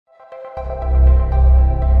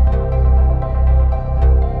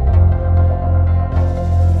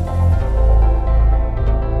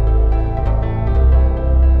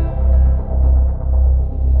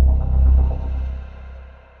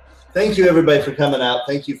thank you everybody for coming out.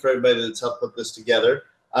 Thank you for everybody that's helped put this together.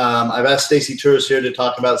 I've asked Stacey Turis here to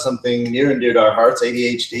talk about something near and dear to our hearts,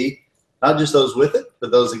 ADHD. Not just those with it, but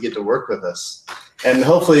those that get to work with us. And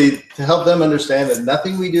hopefully to help them understand that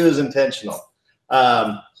nothing we do is intentional.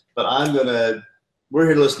 But we're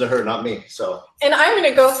here to listen to her, not me. So. And I'm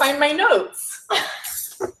gonna go find my notes.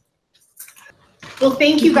 Well,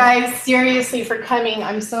 thank you guys seriously for coming.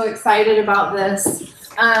 I'm so excited about this.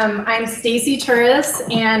 I'm Stacey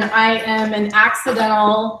Turis, and I am an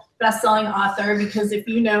accidental best-selling author, because if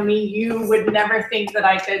you know me, you would never think that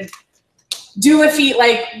I could do a feat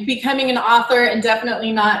like becoming an author, and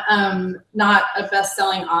definitely not a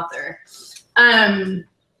best-selling author. I'm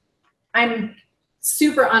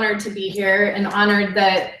super honored to be here, and honored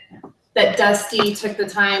that Dusty took the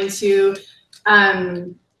time to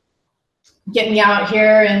get me out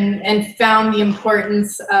here and found the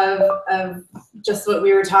importance of just what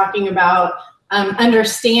we were talking about,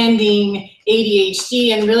 understanding ADHD.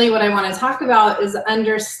 And really what I want to talk about is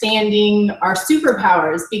understanding our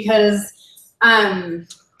superpowers, because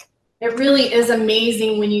it really is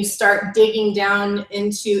amazing when you start digging down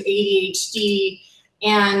into ADHD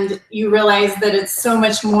and you realize that it's so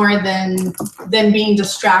much more than being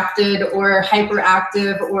distracted or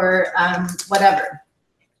hyperactive or whatever.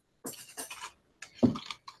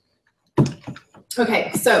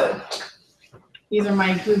 Okay, so these are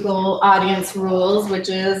my Google audience rules, which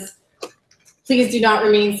is please do not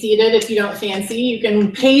remain seated if you don't fancy. You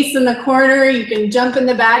can pace in the corner, you can jump in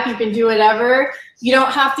the back, you can do whatever. You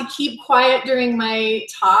don't have to keep quiet during my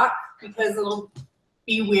talk because it'll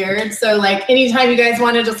be weird. So like anytime you guys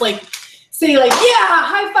want to just like say like, yeah,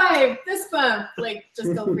 high five, fist bump, like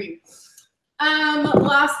just feel free.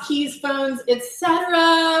 Lost keys, phones,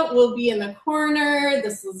 etc. will be in the corner.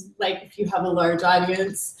 This is like if you have a large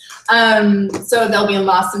audience. So they'll be in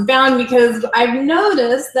lost and found, because I've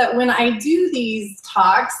noticed that when I do these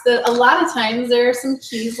talks that a lot of times there are some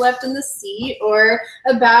keys left in the seat or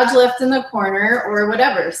a badge left in the corner or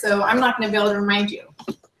whatever. So I'm not going to be able to remind you.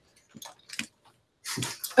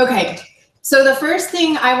 Okay, so the first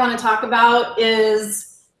thing I want to talk about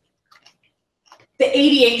is the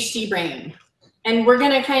ADHD brain. And we're going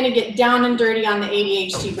to kind of get down and dirty on the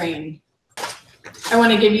ADHD brain. I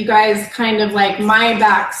want to give you guys kind of like my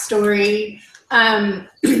backstory. I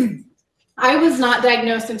was not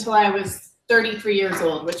diagnosed until I was 33 years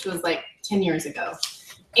old, which was like 10 years ago.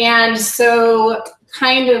 And so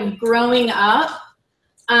kind of growing up,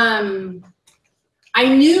 I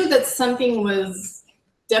knew that something was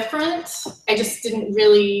different. I just didn't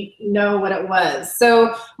really know what it was.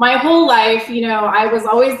 So my whole life, you know, I was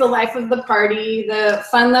always the life of the party, the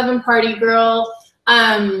fun-loving party girl,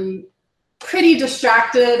 pretty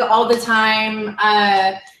distracted all the time,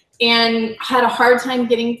 and had a hard time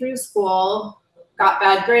getting through school, got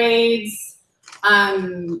bad grades, got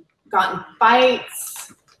in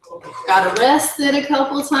fights, got arrested a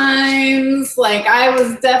couple times. Like I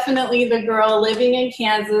was definitely the girl living in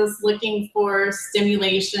Kansas looking for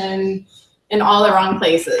stimulation in all the wrong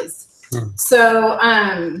places. So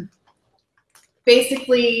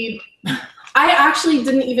basically, I actually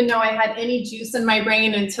didn't even know I had any juice in my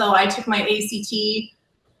brain until I took my ACT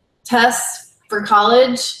test for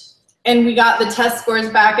college, and we got the test scores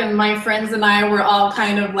back, and my friends and I were all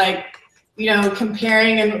kind of like, you know,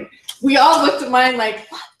 comparing, and we all looked at mine like,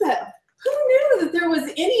 what the? Who knew that there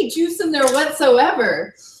was any juice in there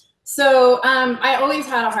whatsoever? So I always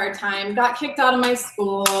had a hard time. Got kicked out of my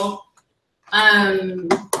school. That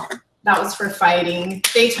was for fighting.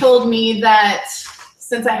 They told me that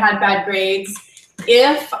since I had bad grades,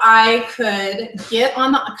 if I could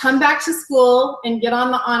come back to school and get on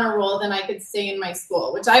the honor roll, then I could stay in my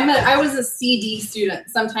school, which I was a CD student,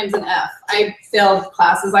 sometimes an F. I failed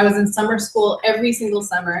classes. I was in summer school every single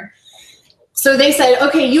summer. So they said,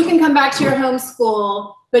 okay, you can come back to your home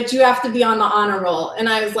school, but you have to be on the honor roll. And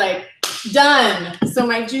I was like, done. So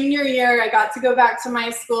my junior year, I got to go back to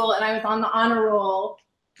my school, and I was on the honor roll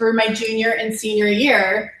for my junior and senior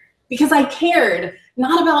year because I cared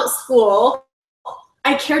not about school.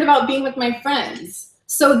 I cared about being with my friends.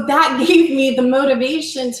 So that gave me the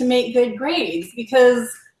motivation to make good grades,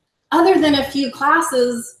 because other than a few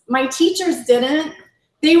classes, my teachers didn't.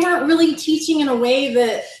 They weren't really teaching in a way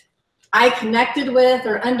that I connected with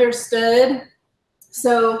or understood.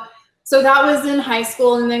 So that was in high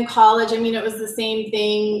school, and then college. I mean, it was the same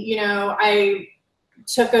thing. You know, I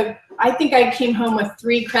think I came home with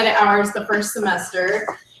 3 credit hours the first semester.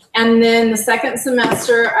 And then the second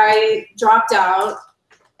semester I dropped out.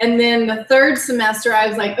 And then the third semester I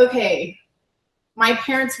was like, okay, my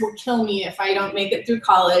parents will kill me if I don't make it through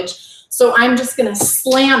college. So I'm just gonna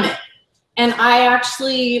slam it. And I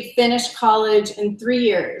actually finished college in 3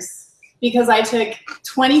 years because I took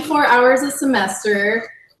 24 hours a semester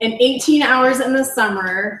and 18 hours in the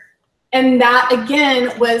summer. And that again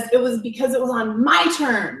it was because it was on my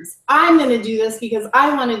terms. I'm gonna do this because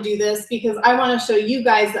I wanna do this because I wanna show you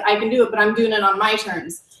guys that I can do it, but I'm doing it on my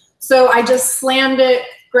terms. So I just slammed it,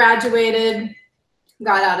 graduated,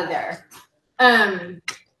 got out of there.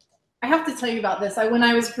 I have to tell you about this. When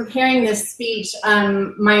I was preparing this speech,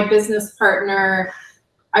 my business partner,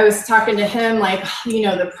 I was talking to him like, you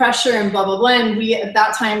know, the pressure and blah, blah, blah. And we at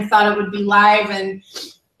that time thought it would be live, and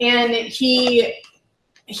he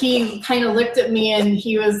kind of looked at me and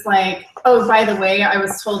he was like, oh, by the way, I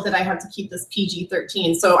was told that I have to keep this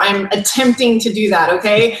PG-13. So I'm attempting to do that,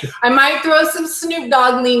 okay? I might throw some Snoop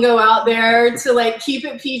Dogg lingo out there to like keep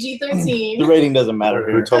it PG-13. The rating doesn't matter.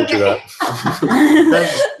 Who told you that?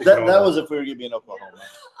 that was if we were going to be in Oklahoma.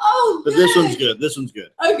 Oh, but this one's good. This one's good.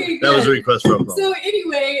 Okay, good. That was a request from Oklahoma. So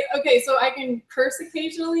anyway, okay, so I can curse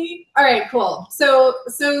occasionally. All right, cool. So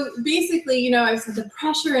basically, you know, I was the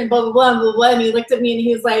pressure and blah, blah, blah, blah, blah. And he looked at me and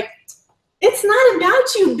he was like, it's not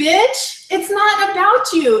about you, bitch. It's not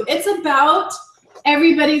about you. It's about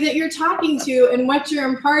everybody that you're talking to and what you're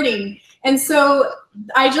imparting. And so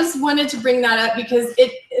I just wanted to bring that up because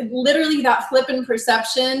it literally, that flip in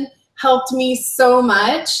perception helped me so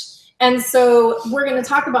much. And so we're going to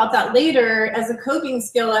talk about that later as a coping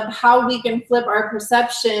skill of how we can flip our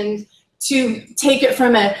perception to take it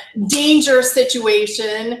from a danger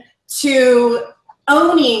situation to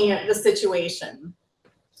owning the situation.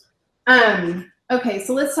 Okay,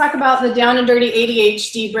 so let's talk about the down and dirty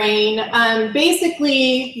ADHD brain.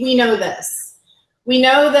 Basically, we know this. We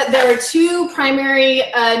know that there are two primary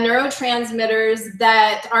neurotransmitters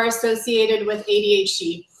that are associated with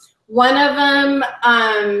ADHD. One of them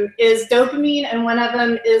is dopamine and one of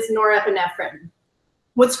them is norepinephrine.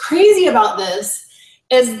 What's crazy about this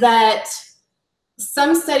is that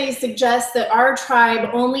some studies suggest that our tribe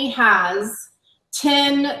only has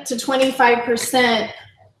 10 to 25%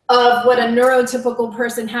 of what a neurotypical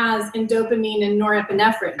person has in dopamine and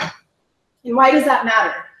norepinephrine. And why does that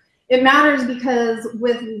matter? It matters because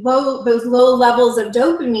with those low levels of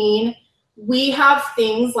dopamine, we have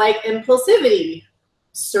things like impulsivity,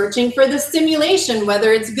 searching for the stimulation,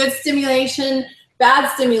 whether it's good stimulation,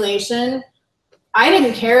 bad stimulation. I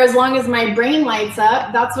didn't care as long as my brain lights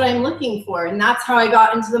up. That's what I'm looking for. And that's how I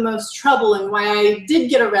got into the most trouble and why I did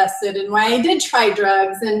get arrested and why I did try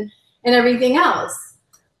drugs and everything else.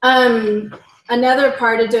 Another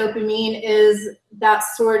part of dopamine is that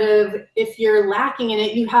sort of, if you're lacking in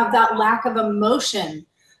it, you have that lack of emotion.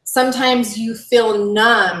 Sometimes you feel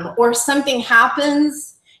numb or something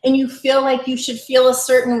happens and you feel like you should feel a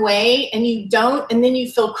certain way and you don't, and then you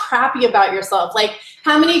feel crappy about yourself. Like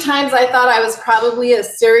how many times I thought I was probably a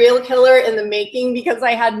serial killer in the making because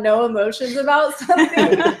I had no emotions about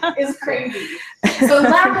something is crazy. So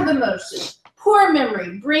lack of emotion, poor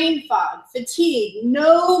memory, brain fog, fatigue,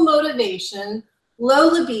 no motivation, low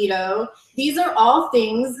libido. These are all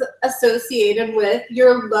things associated with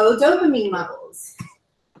your low dopamine levels.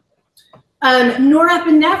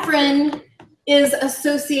 Norepinephrine is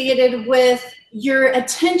associated with your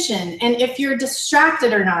attention and if you're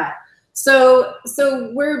distracted or not. So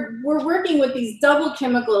we're working with these double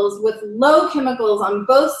chemicals with low chemicals on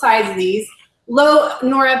both sides of these. Low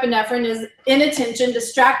norepinephrine is inattention,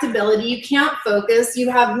 distractibility, you can't focus, you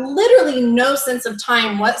have literally no sense of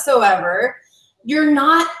time whatsoever, you're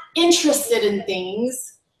not interested in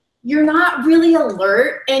things, you're not really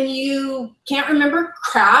alert, and you can't remember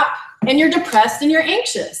crap, and you're depressed and you're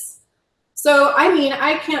anxious. So, I mean,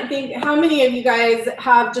 I can't think how many of you guys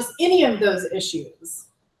have just any of those issues.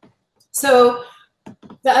 So,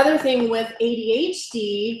 the other thing with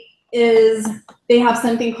ADHD is they have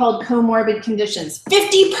something called comorbid conditions.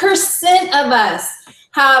 50% of us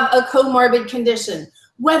have a comorbid condition,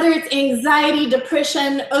 whether it's anxiety,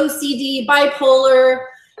 depression, OCD, bipolar,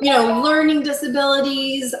 you know, learning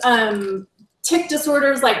disabilities, tic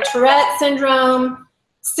disorders like Tourette syndrome,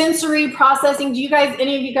 sensory processing. Do you guys,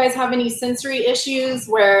 any of you guys have any sensory issues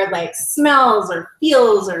where like smells or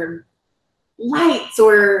feels or lights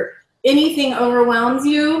or anything overwhelms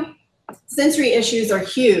you? Sensory issues are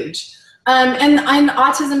huge. And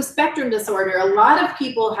autism spectrum disorder. A lot of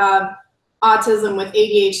people have autism with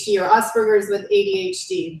ADHD or Asperger's with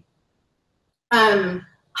ADHD.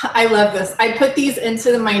 I love this. I put these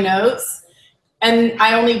into my notes and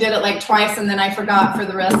I only did it like twice and then I forgot for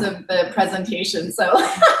the rest of the presentation. So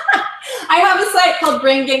I have a site called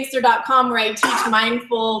braingangster.com where I teach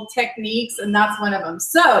mindful techniques and that's one of them.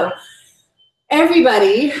 So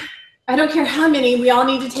everybody, I don't care how many, we all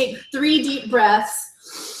need to take 3 deep breaths.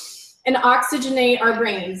 and oxygenate our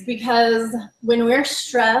brains, because when we're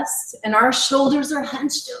stressed and our shoulders are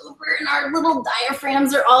hunched over and our little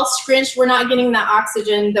diaphragms are all scrunched, we're not getting that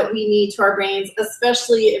oxygen that we need to our brains,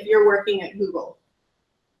 especially if you're working at Google.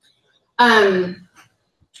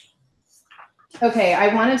 Okay,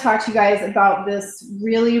 I want to talk to you guys about this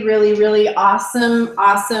really, really, really awesome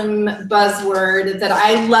buzzword that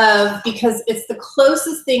I love, because it's the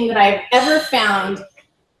closest thing that I've ever found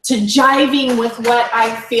to jiving with what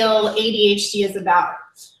I feel ADHD is about.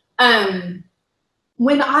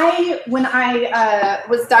 When I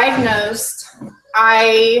was diagnosed,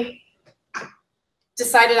 I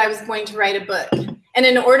decided I was going to write a book. And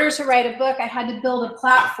in order to write a book, I had to build a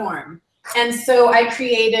platform. And so I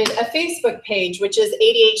created a Facebook page, which is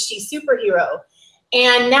ADHD Superhero.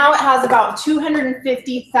 And now it has about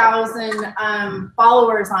 250,000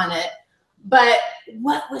 followers on it. But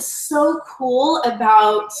what was so cool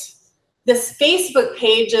about this Facebook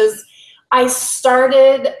page is I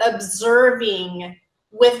started observing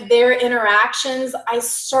with their interactions. I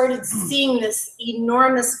started seeing this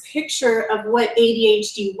enormous picture of what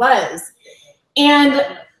ADHD was.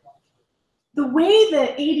 And the way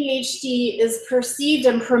that ADHD is perceived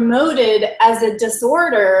and promoted as a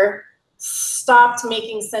disorder stopped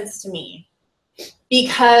making sense to me,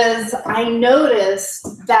 because I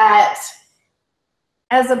noticed that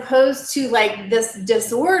as opposed to like this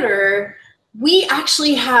disorder, we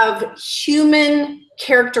actually have human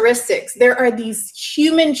characteristics. There are these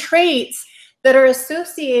human traits that are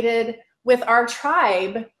associated with our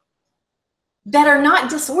tribe that are not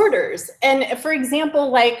disorders. And for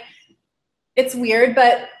example, like, it's weird,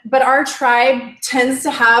 but our tribe tends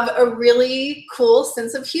to have a really cool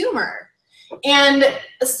sense of humor. And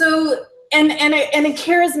so, and a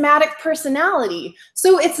charismatic personality.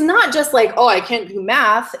 So it's not just like, oh, I can't do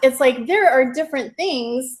math. It's like there are different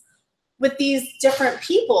things with these different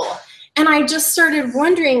people. And I just started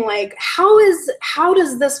wondering, like, how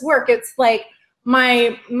does this work? It's like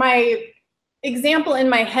my example in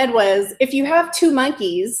my head was, if you have two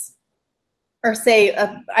monkeys, or say,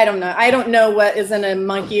 I don't know what is in a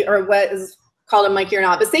monkey or what is called a monkey or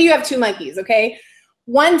not, but say you have two monkeys, okay?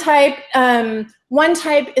 One type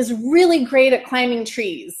is really great at climbing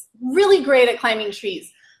trees, really great at climbing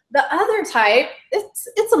trees. The other type,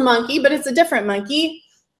 it's a monkey, but it's a different monkey.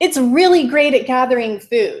 It's really great at gathering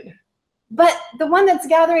food. But the one that's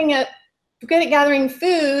good at gathering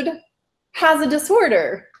food has a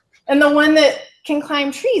disorder. And the one that can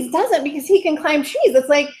climb trees doesn't, because he can climb trees. It's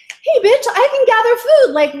like, hey, bitch, I can gather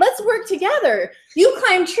food. Like, let's work together. You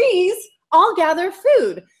climb trees, I'll gather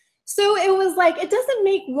food. So it was like, it doesn't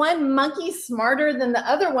make one monkey smarter than the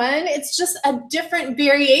other one. It's just a different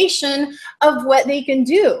variation of what they can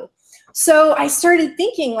do. So I started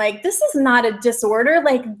thinking, like, this is not a disorder.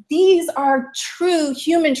 Like, these are true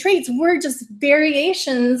human traits. We're just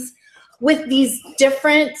variations with these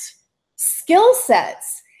different skill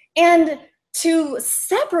sets. And to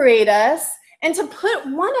separate us and to put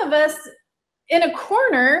one of us in a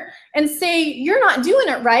corner and say, you're not doing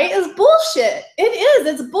it right, is bullshit. It is,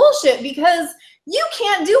 it's bullshit, because you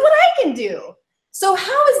can't do what I can do. So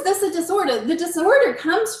how is this a disorder? The disorder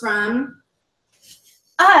comes from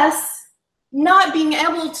us not being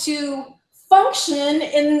able to function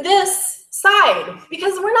in this side,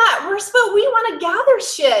 because we want to gather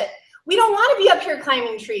shit. We don't want to be up here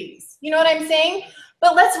climbing trees. You know what I'm saying?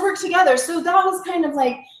 But let's work together. So that was kind of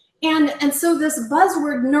like, and so this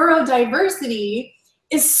buzzword neurodiversity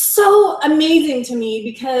is so amazing to me,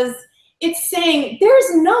 because it's saying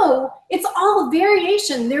it's all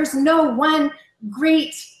variation. There's no one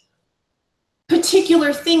great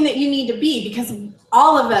particular thing that you need to be, because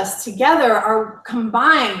all of us together are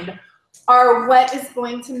combined are what is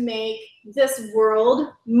going to make this world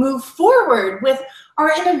move forward with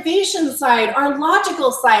our innovation side, our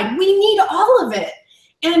logical side. We need all of it.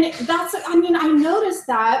 And that's, I mean, I noticed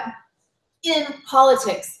that in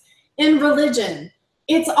politics, in religion.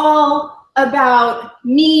 It's all about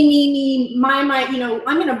me, my, you know,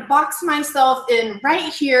 I'm gonna box myself in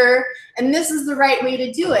right here, and this is the right way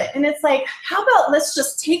to do it. And it's like, how about let's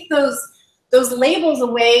just take those labels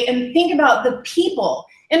away and think about the people.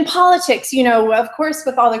 In politics, you know, of course,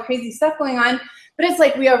 with all the crazy stuff going on, but it's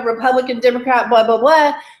like we have Republican, Democrat, blah, blah,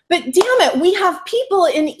 blah. But damn it, we have people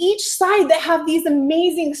in each side that have these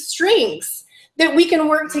amazing strengths that we can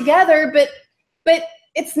work together, but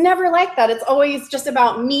it's never like that. It's always just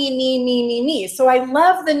about me. So I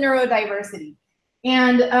love the neurodiversity.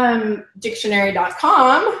 And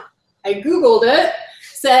dictionary.com, I Googled it,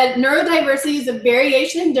 said neurodiversity is a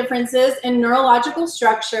variation in differences in neurological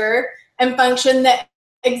structure and function that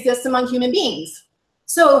exists among human beings.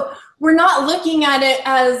 So we're not looking at it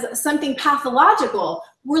as something pathological.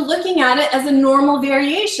 We're looking at it as a normal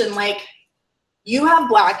variation. Like, you have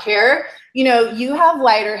black hair, you know, you have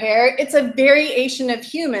lighter hair. It's a variation of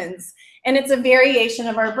humans, and it's a variation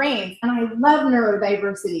of our brains. And I love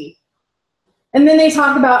neurodiversity. And then they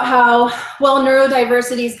talk about how, well,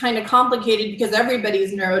 neurodiversity is kind of complicated because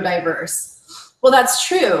everybody's neurodiverse. Well, that's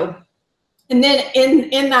true. And then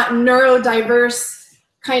in that neurodiverse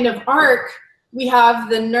kind of arc, we have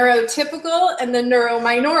the neurotypical and the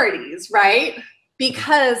neurominorities, right?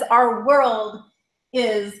 Because our world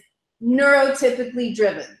is neurotypically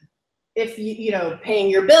driven. If you know, paying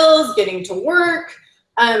your bills, getting to work,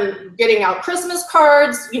 getting out Christmas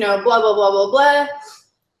cards, you know, blah, blah, blah, blah, blah.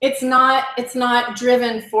 It's not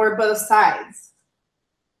driven for both sides.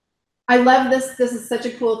 I love this. This is such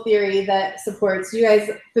a cool theory that supports. You guys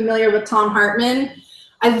familiar with Tom Hartman?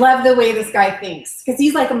 I love the way this guy thinks, because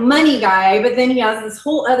he's like a money guy, but then he has this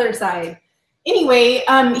whole other side. Anyway,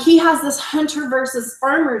 he has this hunter versus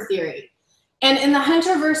farmer theory. And in the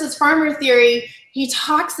hunter versus farmer theory, he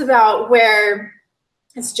talks about where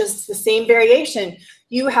it's just the same variation.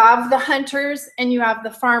 You have the hunters and you have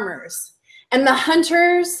the farmers. And the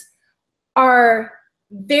hunters are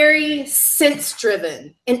very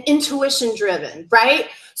sense-driven and intuition-driven, right?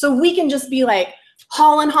 So we can just be like,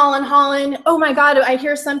 hauling. Oh my God, I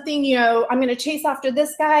hear something, you know, I'm gonna chase after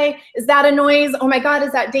this guy. Is that a noise? Oh my God,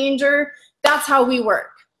 is that danger? That's how we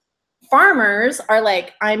work. Farmers are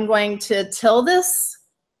like, I'm going to till this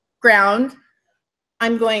ground.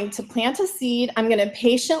 I'm going to plant a seed. I'm gonna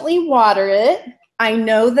patiently water it. I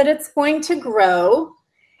know that it's going to grow.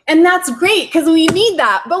 And that's great, because we need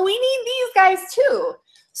that, but we need these guys too.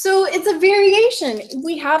 So it's a variation.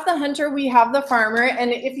 We have the hunter, we have the farmer,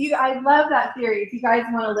 and I love that theory, if you guys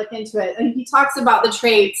want to look into it. And he talks about the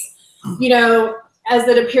traits, you know, as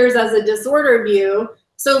it appears as a disorder view.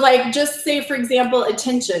 So like, just say, for example,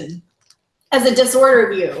 attention as a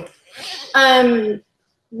disorder view.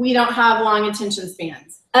 We don't have long attention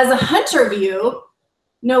spans. As a hunter view,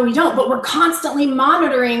 no, we don't, but we're constantly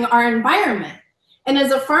monitoring our environment. And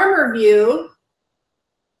as a farmer view,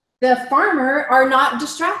 the farmer are not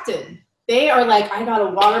distracted. They are like, I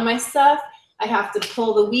gotta water my stuff. I have to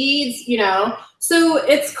pull the weeds, you know. So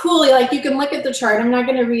it's cool, like you can look at the chart. I'm not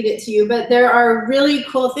gonna read it to you, but there are really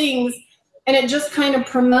cool things. And it just kind of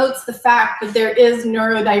promotes the fact that there is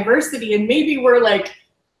neurodiversity, and maybe we're like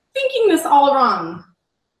thinking this all wrong.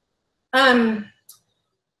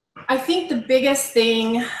 I think the biggest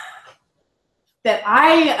thing that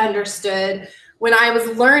I understood when I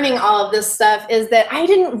was learning all of this stuff is that I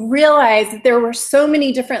didn't realize that there were so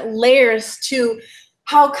many different layers to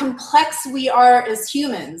how complex we are as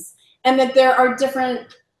humans, and that there are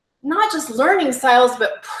different, not just learning styles,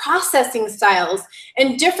 but processing styles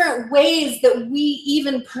and different ways that we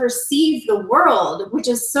even perceive the world, which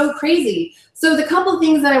is so crazy. So the couple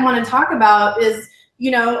things that I want to talk about is, you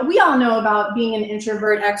know, we all know about being an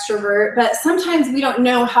introvert, extrovert, but sometimes we don't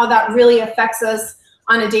know how that really affects us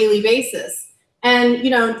on a daily basis. And, you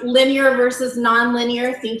know, linear versus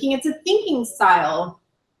non-linear thinking, it's a thinking style.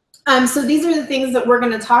 So these are the things that we're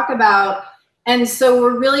going to talk about. And so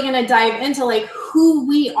we're really going to dive into like who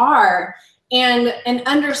we are and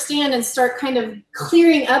understand and start kind of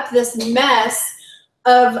clearing up this mess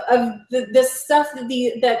of this stuff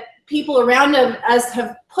that people around us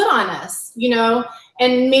have put on us, you know,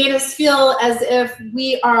 and made us feel as if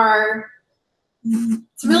we are.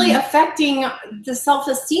 It's really affecting the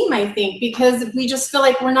self-esteem, I think, because we just feel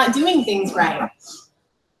like we're not doing things right.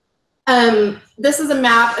 This is a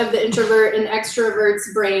map of the introvert and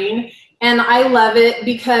extrovert's brain, and I love it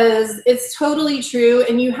because it's totally true.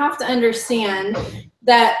 And you have to understand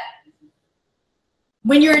that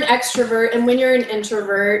when you're an extrovert and when you're an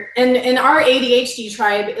introvert, and our ADHD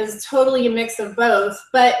tribe is totally a mix of both,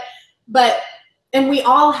 and we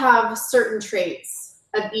all have certain traits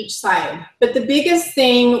of each side. But the biggest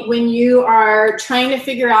thing when you are trying to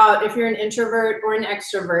figure out if you're an introvert or an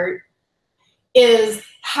extrovert is,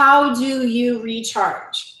 how do you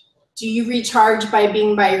recharge? Do you recharge by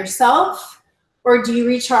being by yourself, or do you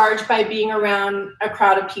recharge by being around a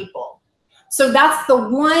crowd of people? So that's the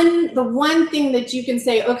one thing that you can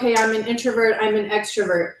say, okay, I'm an introvert, I'm an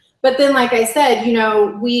extrovert. But then, like I said, you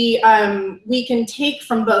know, we can take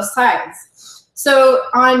from both sides. So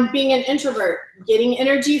on being an introvert, getting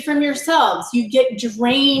energy from yourselves, you get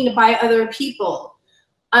drained by other people.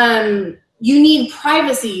 You need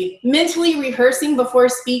privacy. Mentally rehearsing before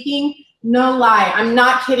speaking, no lie, I'm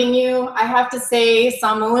not kidding you. I have to say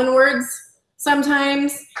Samoan words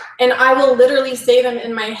sometimes, and I will literally say them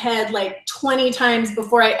in my head like 20 times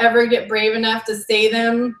before I ever get brave enough to say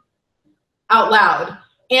them out loud.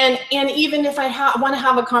 And even if I want to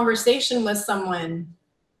have a conversation with someone,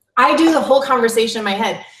 I do the whole conversation in my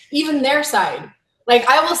head, even their side. Like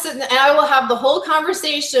I will sit and I will have the whole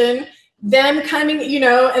conversation, them coming, you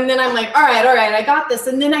know, and then I'm like, all right, I got this.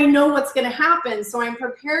 And then I know what's going to happen. So I'm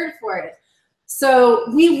prepared for it. So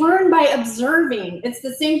we learn by observing. It's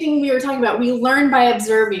the same thing we were talking about. We learn by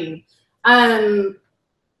observing.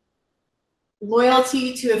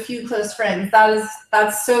 Loyalty to a few close friends.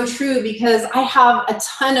 That's so true, because I have a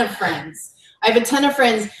ton of friends. I have a ton of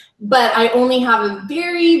friends, but I only have a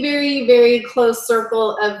very, very, very close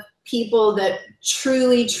circle of people that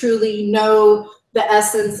truly, truly know the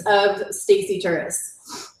essence of Stacey Turis.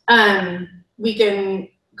 We can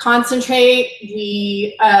concentrate.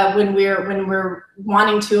 When we're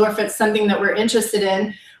wanting to, or if it's something that we're interested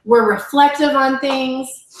in, we're reflective on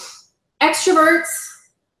things. Extroverts,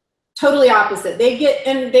 totally opposite. They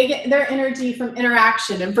get their energy from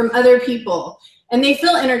interaction and from other people, and they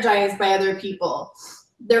feel energized by other people.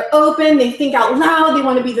 They're open, they think out loud, they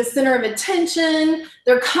want to be the center of attention,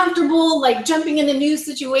 they're comfortable like jumping into new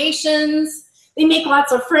situations, they make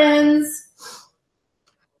lots of friends,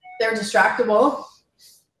 they're distractible,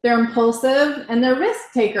 they're impulsive, and they're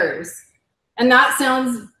risk takers. And that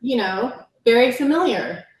sounds, you know, very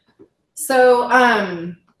familiar. So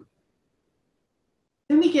then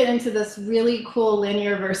we get into this really cool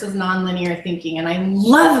linear versus nonlinear thinking. And I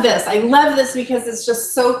love this. I love this because it's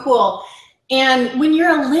just so cool. And when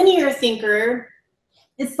you're a linear thinker,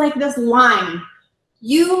 it's like this line.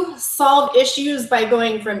 You solve issues by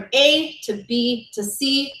going from A to B to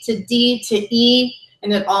C to D to E,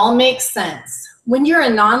 and it all makes sense. When you're a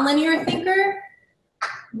nonlinear thinker,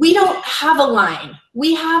 we don't have a line.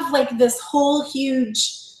 We have like this whole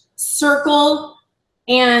huge circle,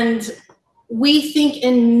 and we think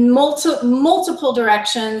in multiple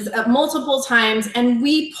directions at multiple times, and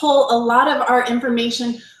we pull a lot of our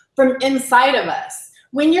information from inside of us.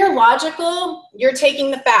 When you're logical, you're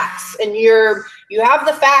taking the facts, and you have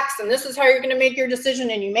the facts, and this is how you're going to make your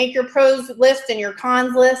decision, and you make your pros list and your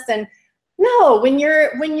cons list. And no, when you're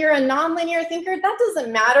a nonlinear thinker, that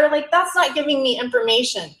doesn't matter. Like, that's not giving me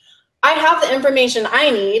information. I have the information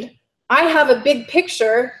I need. I have a big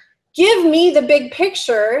picture. Give me the big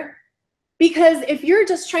picture. Because if you're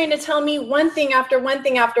just trying to tell me one thing after one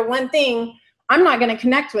thing after one thing, I'm not going to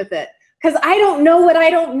connect with it, because I don't know what I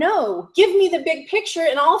don't know. Give me the big picture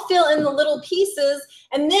and I'll fill in the little pieces,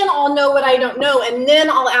 and then I'll know what I don't know, and then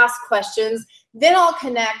I'll ask questions, then I'll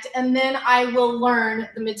connect, and then I will learn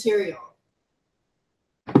the material.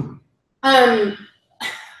 Okay,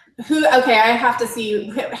 I have to see,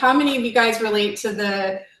 how many of you guys relate to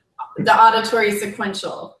the auditory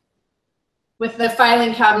sequential? With the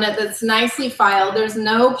filing cabinet that's nicely filed, there's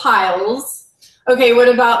no piles. Okay, what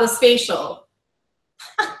about the spatial?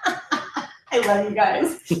 I love you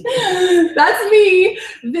guys. That's me,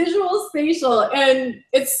 visual spatial. And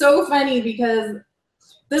it's so funny because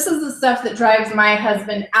this is the stuff that drives my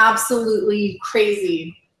husband absolutely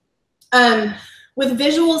crazy. With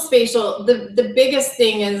visual spatial, the biggest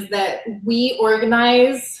thing is that we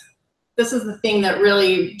organize. This is the thing that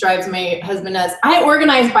really drives my husband nuts. I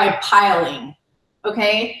organize by piling,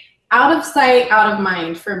 okay? Out of sight, out of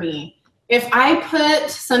mind for me. If I put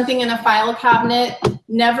something in a file cabinet,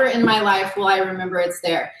 never in my life will I remember it's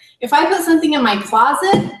there. If I put something in my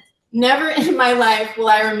closet, never in my life will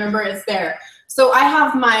I remember it's there. So I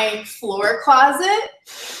have my floor closet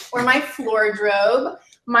or my floor drobe,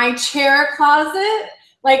 my chair closet,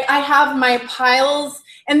 like I have my piles,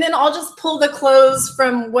 and then I'll just pull the clothes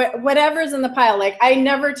from whatever's in the pile. Like I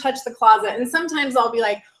never touch the closet. And sometimes I'll be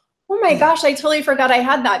like, oh my gosh, I totally forgot I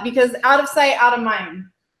had that, because out of sight, out of mind.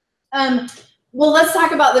 Well, let's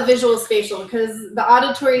talk about the visual spatial, because the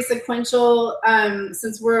auditory sequential,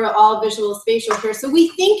 since we're all visual spatial here, so we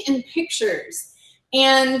think in pictures,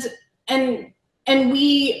 and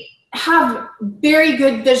we have very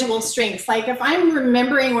good visual strengths. Like if I'm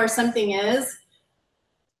remembering where something is,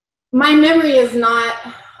 my memory is not,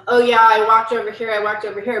 oh yeah, I walked over here, I walked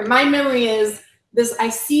over here. My memory is this, I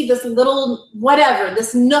see this little whatever,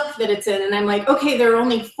 this nook that it's in, and I'm like, okay, there are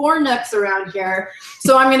only 4 nooks around here,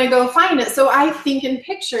 so I'm gonna go find it. So I think in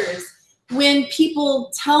pictures. When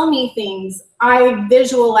people tell me things, I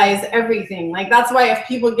visualize everything. Like that's why if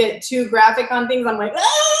people get too graphic on things, I'm like,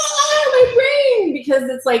 ah, my brain, because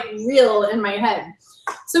it's like real in my head.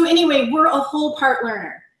 So anyway, we're a whole part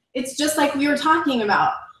learner. It's just like we were talking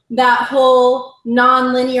about, that whole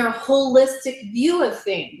nonlinear, holistic view of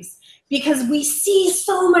things, because we see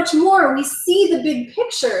so much more. We see the big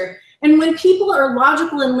picture. And when people are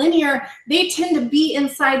logical and linear, they tend to be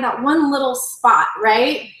inside that one little spot,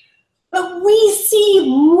 right? But we see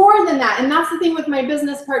more than that. And that's the thing with my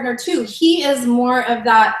business partner too. He is more of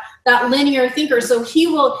that linear thinker. So he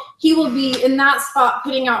will be in that spot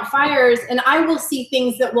putting out fires, and I will see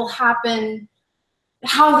things that will happen,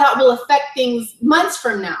 how that will affect things months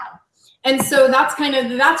from now. And so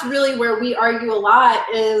that's really where we argue a lot,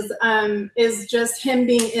 is just him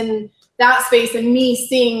being in that space and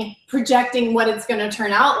me projecting what it's going to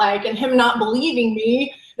turn out like, and him not believing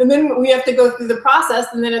me. And then we have to go through the process,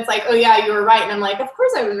 and then it's like, oh yeah, you were right. And I'm like, of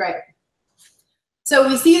course I was right. So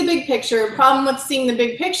we see the big picture. Problem with seeing the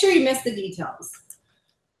big picture, you miss the details.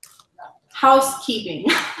 Housekeeping.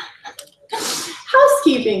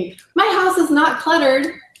 Housekeeping. My house is not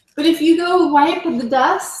cluttered, but if you go wipe the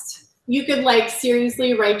dust, you could like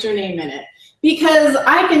seriously write your name in it. Because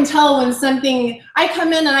I can tell when I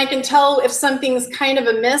come in and I can tell if something's kind of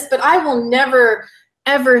amiss, but I will never,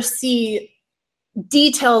 ever see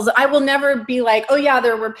details. I will never be like, oh yeah,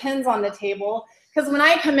 there were pins on the table. Because when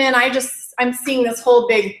I come in, I'm seeing this whole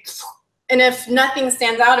big, and if nothing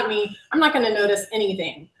stands out at me, I'm not going to notice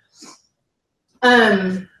anything.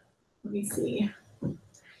 Let me see.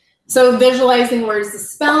 So visualizing words to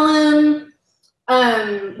spell them.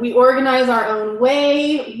 We organize our own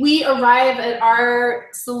way. We arrive at our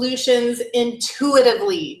solutions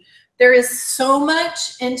intuitively. There is so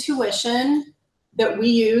much intuition that we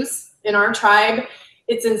use in our tribe.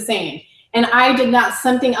 It's insane. And that's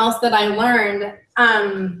something else that I learned.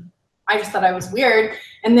 I just thought I was weird.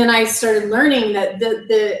 And then I started learning that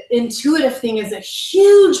the intuitive thing is a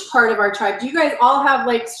huge part of our tribe. Do you guys all have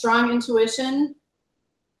like strong intuition?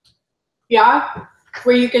 Yeah?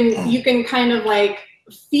 Where you can kind of like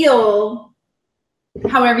feel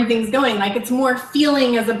how everything's going. Like it's more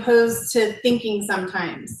feeling as opposed to thinking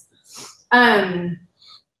sometimes.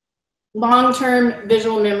 Long-term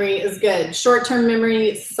visual memory is good. Short-term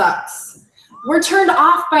memory sucks. We're turned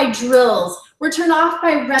off by drills. We're turned off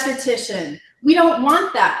by repetition. We don't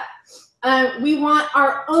want that. We want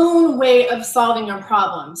our own way of solving a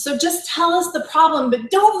problem. So just tell us the problem,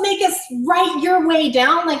 but don't make us write your way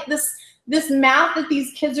down like this math that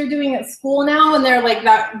these kids are doing at school now, and they're like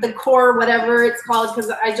the core, whatever it's called,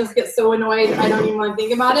 because I just get so annoyed, I don't even want to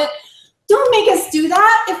think about it. Don't make us do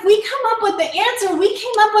that. If we come up with the answer, we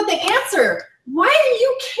came up with the answer. Why do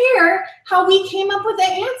you care how we came up with the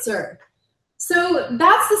answer? So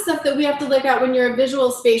that's the stuff that we have to look at when you're a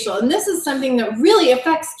visual spatial. And this is something that really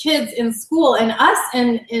affects kids in school and us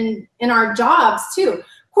in our jobs too.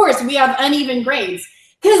 Of course, we have uneven grades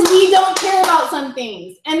because we don't care about some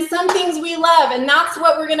things, and some things we love, and that's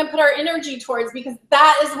what we're gonna put our energy towards, because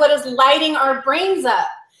that is what is lighting our brains up.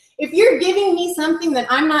 If you're giving me something that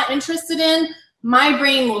I'm not interested in, my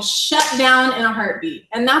brain will shut down in a heartbeat.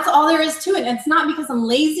 And that's all there is to it. It's not because I'm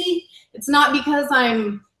lazy. It's not because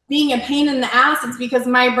I'm being a pain in the ass. It's because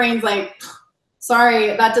my brain's like,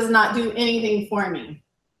 sorry, that does not do anything for me.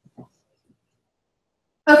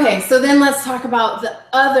 Okay, so then let's talk about the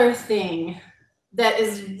other thing that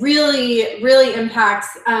is really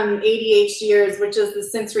impacts ADHDers, which is the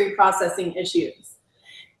sensory processing issues.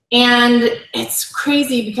 And it's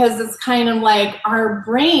crazy because it's kind of like our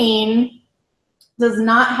brain does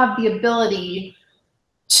not have the ability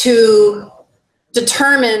to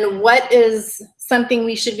determine what is something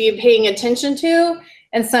we should be paying attention to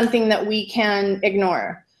and something that we can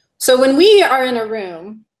ignore. So when we are in a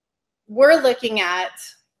room, we're looking at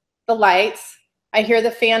the lights. I hear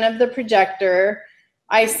the fan of the projector.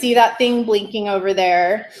 I see that thing blinking over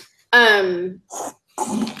there.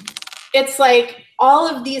 It's like all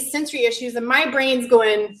of these sensory issues, and my brain's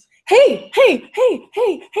going, hey, look,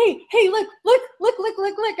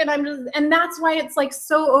 and that's why it's like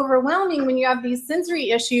so overwhelming when you have these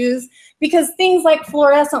sensory issues, because things like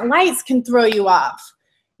fluorescent lights can throw you off.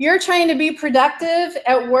 You're trying to be productive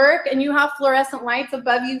at work and you have fluorescent lights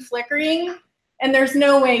above you flickering, and there's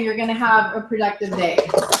no way you're gonna have a productive day.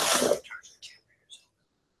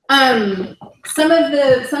 Some of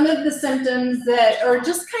the symptoms that are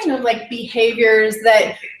just kind of like behaviors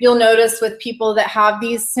that you'll notice with people that have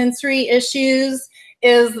these sensory issues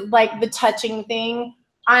is like the touching thing.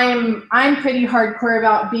 I'm pretty hardcore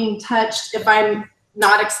about being touched if I'm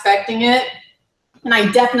not expecting it. And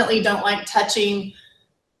I definitely don't like touching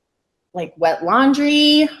like wet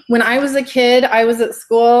laundry. When I was a kid, I was at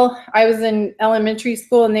school, I was in elementary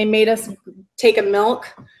school, and they made us take a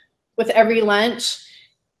milk with every lunch.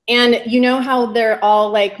 And you know how they're all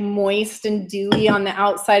like moist and dewy on the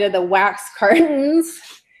outside of the wax cartons?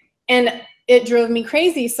 And it drove me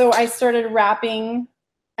crazy. So I started wrapping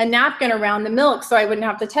a napkin around the milk so I wouldn't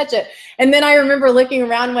have to touch it. And then I remember looking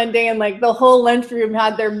around one day and like the whole lunchroom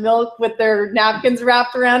had their milk with their napkins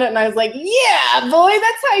wrapped around it. And I was like, yeah, boy,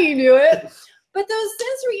 that's how you do it. But those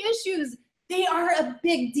sensory issues, they are a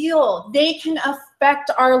big deal. They can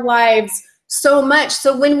affect our lives so much.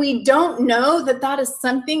 So when we don't know that that is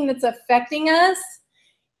something that's affecting us,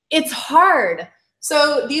 it's hard.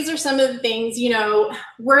 So these are some of the things, you know,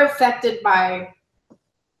 we're affected by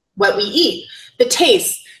what we eat, the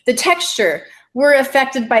taste, the texture. We're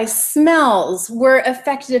affected by smells. We're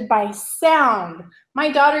affected by sound.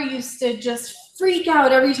 My daughter used to just freak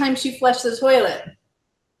out every time she flushed the toilet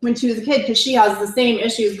when she was a kid because she has the same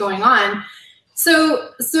issues going on. So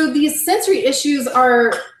these sensory issues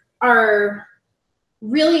are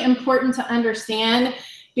really important to understand,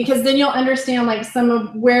 because then you'll understand like some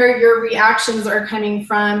of where your reactions are coming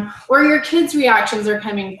from or your kids' reactions are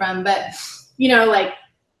coming from. But, you know, like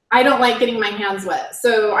I don't like getting my hands wet.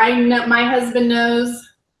 So I know my husband knows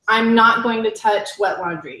I'm not going to touch wet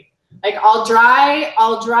laundry. Like I'll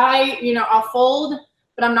dry, you know, I'll fold,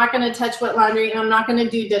 but I'm not going to touch wet laundry, and I'm not going to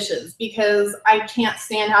do dishes because I can't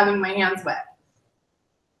stand having my hands wet.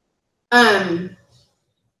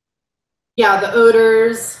 Yeah, the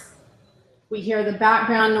odors. We hear the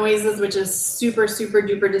background noises, which is super, super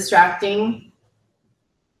duper distracting.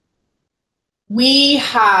 We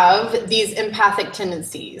have these empathic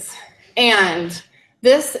tendencies. And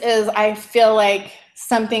this is, I feel like,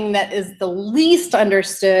 something that is the least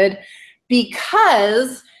understood,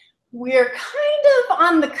 because we're kind of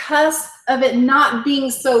on the cusp of it not being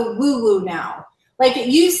so woo-woo now. Like it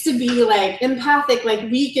used to be like empathic, like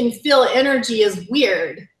we can feel energy is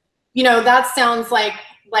weird. You know, that sounds like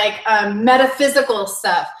metaphysical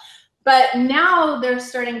stuff. But now they're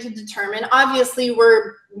starting to determine, obviously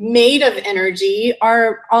we're made of energy.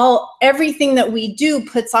 Everything that we do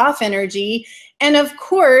puts off energy. And of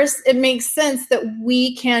course, it makes sense that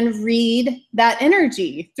we can read that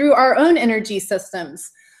energy through our own energy systems.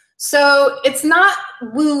 So it's not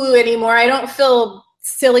woo-woo anymore. I don't feel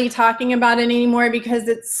silly talking about it anymore because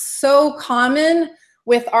it's so common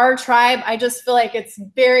with our tribe. I just feel like it's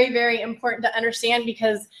very, very important to understand,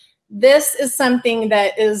 because this is something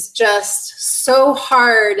that is just so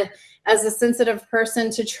hard as a sensitive person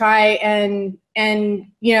to try and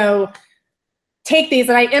you know, take these.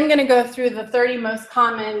 And I am going to go through the 30 most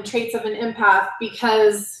common traits of an empath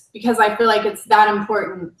because I feel like it's that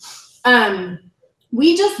important.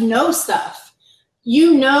 We just know stuff.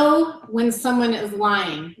 You know when someone is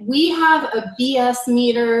lying. We have a BS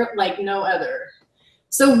meter like no other.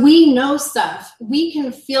 So we know stuff. We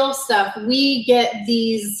can feel stuff. We get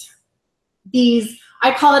these,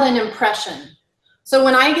 I call it an impression. So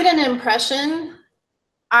when I get an impression,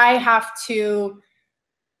 I have to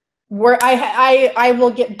work, I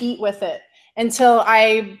will get beat with it until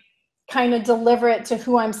I kind of deliver it to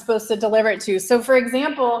who I'm supposed to deliver it to. So for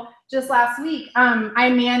example, just last week, I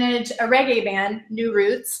manage a reggae band, New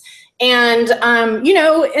Roots. And, you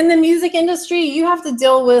know, in the music industry, you have to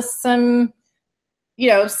deal with some, you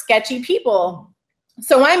know, sketchy people.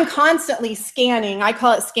 So I'm constantly scanning. I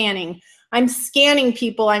call it scanning. I'm scanning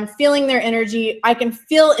people. I'm feeling their energy. I can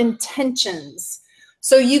feel intentions.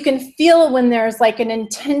 So you can feel when there's like an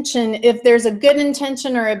intention, if there's a good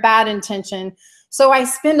intention or a bad intention. So I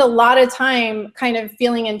spend a lot of time kind of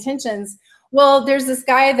feeling intentions. Well, there's this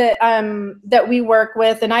guy that that we work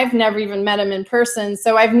with, and I've never even met him in person.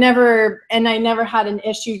 So I never had an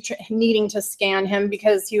issue needing to scan him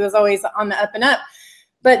because he was always on the up and up.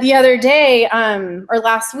 But the other day, or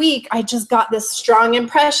last week, I just got this strong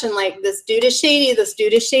impression, like this dude is shady, this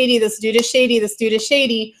dude is shady, this dude is shady, this dude is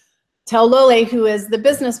shady. Tell Lole, who is the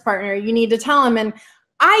business partner, you need to tell him. And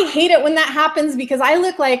I hate it when that happens because I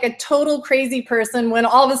look like a total crazy person when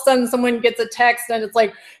all of a sudden someone gets a text and it's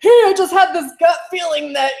like, hey, I just had this gut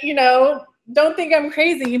feeling that, you know, don't think I'm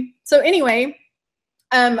crazy. So anyway,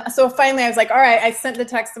 so finally I was like, all right, I sent the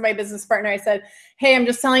text to my business partner. I said, hey, I'm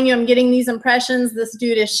just telling you, I'm getting these impressions. This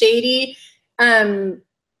dude is shady. And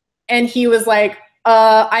he was like,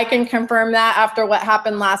 I can confirm that after what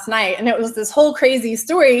happened last night. And it was this whole crazy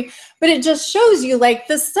story, but it just shows you like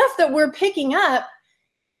the stuff that we're picking up,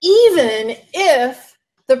 even if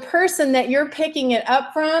the person that you're picking it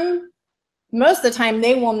up from, most of the time,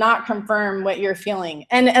 they will not confirm what you're feeling.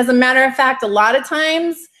 And as a matter of fact, a lot of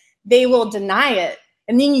times they will deny it.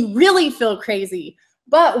 And then you really feel crazy.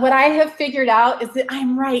 But what I have figured out is that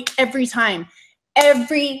I'm right every time.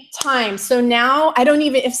 Every time. So now I don't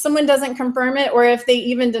even, if someone doesn't confirm it or if they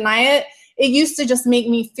even deny it, it used to just make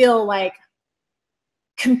me feel like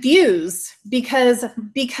confused because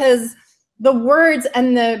the words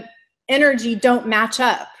and the energy don't match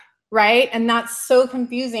up. right? And that's so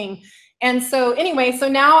confusing. And so anyway, so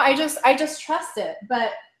now I just trust it.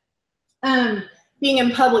 But being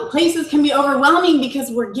in public places can be overwhelming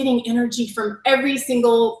because we're getting energy from every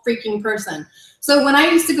single freaking person. So when I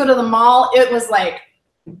used to go to the mall, it was like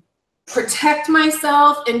protect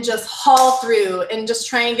myself and just haul through and just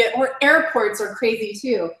try and get, or airports are crazy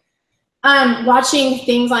too. Watching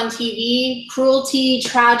things on TV, cruelty,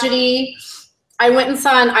 tragedy. I went and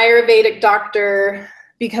saw an Ayurvedic doctor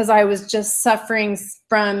because I was just suffering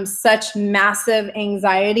from such massive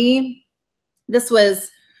anxiety. This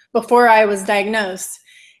was before I was diagnosed.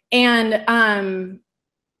 And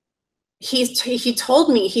he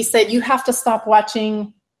told me, he said, you have to stop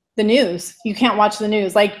watching the news. You can't watch the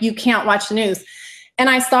news. Like, you can't watch the news. And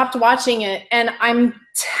I stopped watching it. And I'm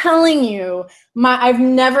telling you, I've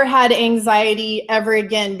never had anxiety ever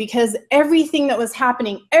again, because everything that was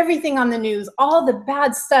happening, everything on the news, all the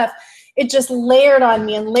bad stuff, it just layered on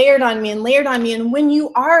me and layered on me and layered on me. And when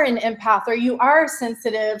you are an empath or you are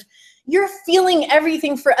sensitive, you're feeling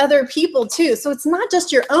everything for other people too. So it's not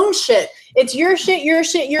just your own shit. It's your shit, your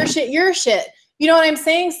shit, your shit, your shit. You know what I'm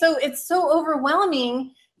saying? So it's so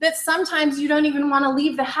overwhelming that sometimes you don't even want to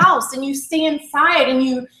leave the house and you stay inside and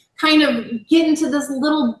you kind of get into this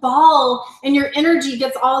little ball and your energy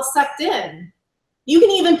gets all sucked in. You can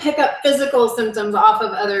even pick up physical symptoms off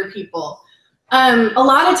of other people. A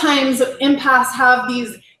lot of times empaths have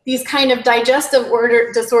these kind of digestive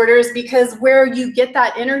disorders because where you get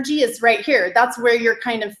that energy is right here. That's where you're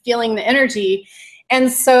kind of feeling the energy. And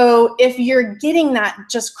so if you're getting that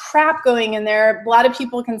just crap going in there, a lot of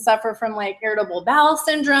people can suffer from like irritable bowel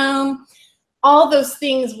syndrome, all those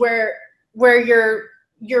things where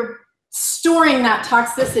you're storing that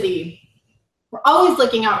toxicity. We're always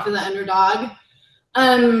looking out for the underdog.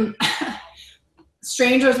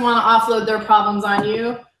 Strangers want to offload their problems on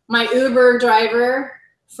you. My Uber driver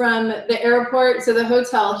from the airport to the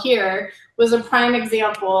hotel here was a prime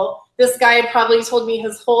example. This guy had probably told me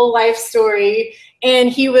his whole life story.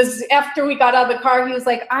 And he was, after we got out of the car, he was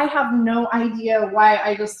like, I have no idea why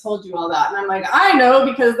I just told you all that. And I'm like, I know,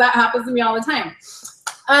 because that happens to me all the time.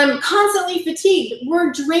 I'm constantly fatigued.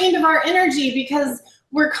 We're drained of our energy because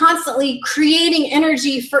we're constantly creating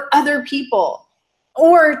energy for other people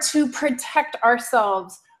or to protect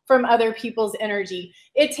ourselves from other people's energy.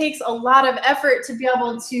 It takes a lot of effort to be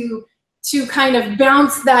able to kind of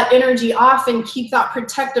bounce that energy off and keep that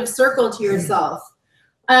protective circle to yourself.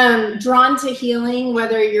 Drawn to healing,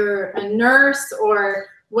 whether you're a nurse or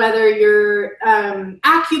whether you're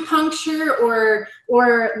acupuncture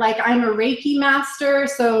or like I'm a Reiki master.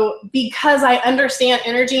 So because I understand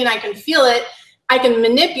energy and I can feel it, I can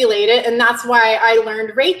manipulate it. And that's why I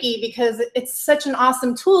learned Reiki, because it's such an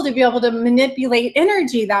awesome tool to be able to manipulate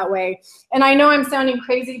energy that way. And I know I'm sounding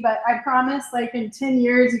crazy, but I promise like in 10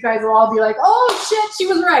 years, you guys will all be like, oh shit, she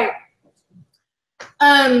was right.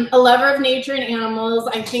 A lover of nature and animals,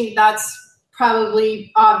 I think that's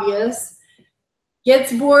probably obvious.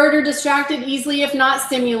 Gets bored or distracted easily if not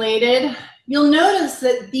stimulated. You'll notice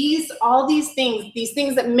that all these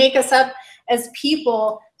things that make us up as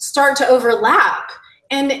people start to overlap.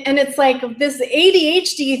 And it's like this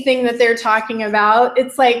ADHD thing that they're talking about.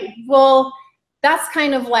 It's like, well, that's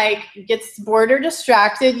kind of like gets bored or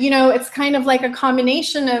distracted. You know, it's kind of like a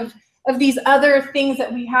combination of these other things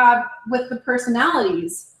that we have with the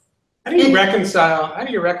personalities. How do you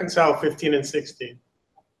reconcile 15 and 16?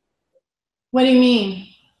 What do you mean?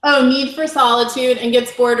 Oh, need for solitude and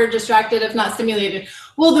gets bored or distracted if not stimulated.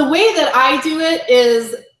 Well, the way that I do it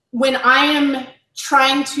is when I am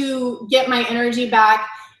trying to get my energy back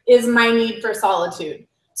is my need for solitude.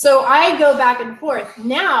 So I go back and forth.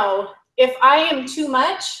 Now, if I am too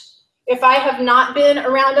much, if I have not been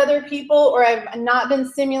around other people or I've not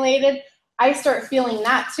been stimulated, I start feeling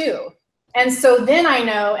that too. And so then I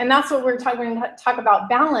know, and that's what we're going to talk about,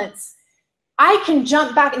 balance. I can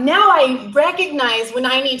jump back. Now I recognize when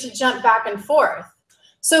I need to jump back and forth.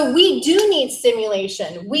 So we do need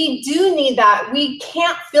stimulation. We do need that. We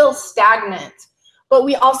can't feel stagnant, but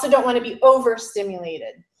we also don't want to be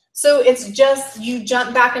overstimulated. So it's just you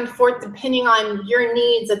jump back and forth depending on your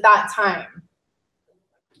needs at that time.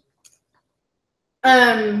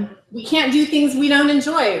 We can't do things we don't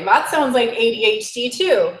enjoy. That sounds like ADHD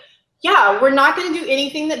too. Yeah, we're not going to do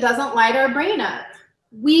anything that doesn't light our brain up.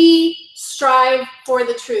 We strive for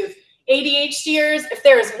the truth. ADHDers, if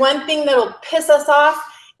there is one thing that'll piss us off,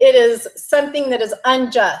 it is something that is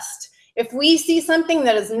unjust. If we see something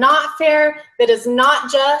that is not fair, that is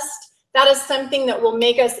not just, that is something that will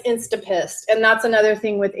make us insta-pissed. And that's another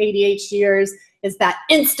thing with ADHDers is that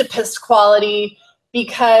insta-pissed quality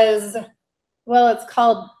because, well, it's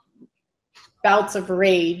called bouts of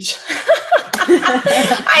rage.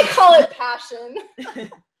 I call it passion.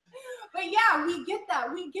 But yeah, we get that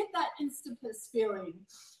instapiss feeling.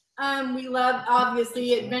 We love,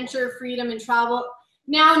 obviously, adventure, freedom, and travel.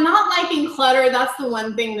 Now, not liking clutter, that's the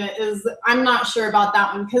one thing that is, I'm not sure about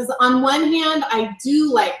that one, because on one hand, I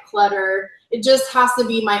do like clutter. It just has to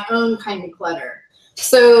be my own kind of clutter.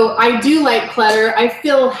 So I do like clutter. I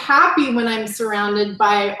feel happy when I'm surrounded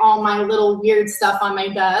by all my little weird stuff on my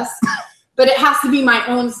desk, but it has to be my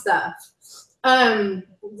own stuff.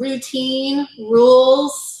 Routine,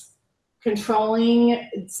 rules, controlling,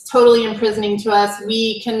 it's totally imprisoning to us.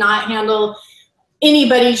 We cannot handle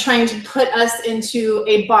anybody trying to put us into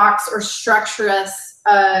a box or structure us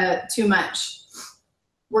too much.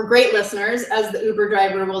 We're great listeners, as the Uber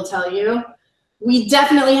driver will tell you. We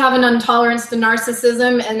definitely have an intolerance to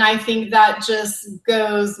narcissism, and I think that just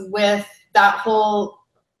goes with that whole,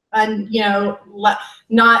 you know,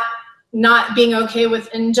 not being okay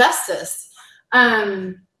with injustice.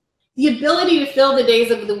 The ability to fill the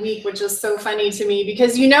days of the week, which is so funny to me,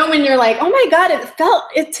 because you know when you're like, oh my God,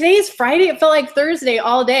 today's Friday, it felt like Thursday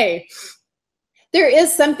all day. There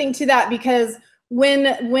is something to that, because when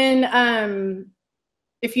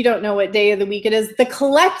if you don't know what day of the week it is, the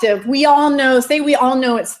collective, we all know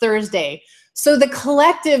it's Thursday. So the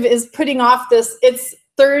collective is putting off this, it's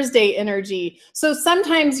Thursday energy. So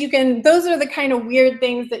sometimes those are the kind of weird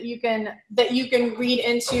things that you can read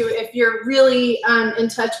into if you're really in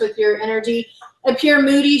touch with your energy. Appear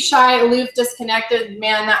moody, shy, aloof, disconnected.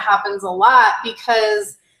 Man, that happens a lot,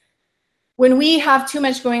 because when we have too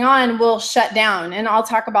much going on, we'll shut down, and I'll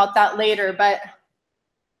talk about that later. But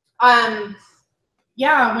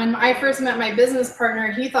yeah, when I first met my business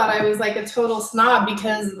partner, he thought I was like a total snob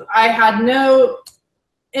because I had no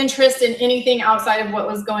interest in anything outside of what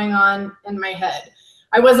was going on in my head.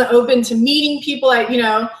 I wasn't open to meeting people,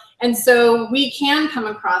 and so we can come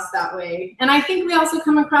across that way. And I think we also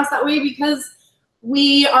come across that way because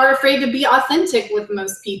we are afraid to be authentic with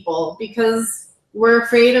most people because we're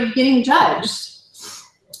afraid of getting judged.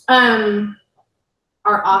 Our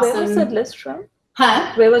awesome. Where was that list from?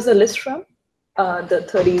 Huh? Where was the list from? The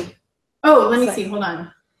 30. Oh, let me see. Hold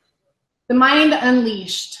on. The Mind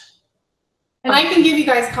Unleashed. And I can give you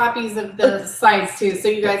guys copies of the slides too, so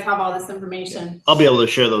you guys have all this information. I'll be able to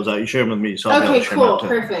share those out. You share them with me, so I'll be able to share them out too.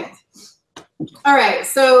 Perfect. All right,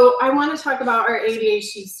 so I want to talk about our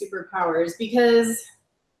ADHD superpowers, because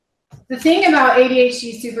the thing about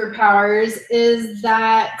ADHD superpowers is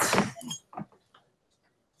that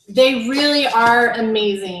they really are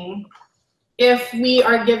amazing if we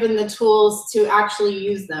are given the tools to actually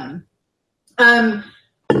use them.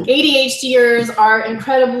 ADHDers are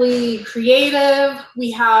incredibly creative.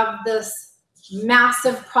 We have this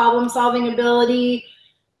massive problem-solving ability.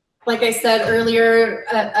 Like I said earlier,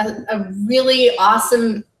 a really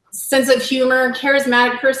awesome sense of humor,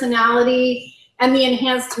 charismatic personality, and the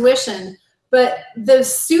enhanced tuition. But the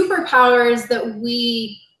superpowers that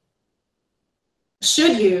we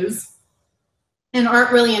should use and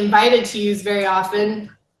aren't really invited to use very often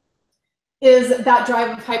is that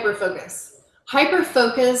drive of hyperfocus.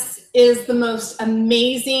 Hyperfocus is the most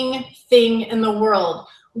amazing thing in the world.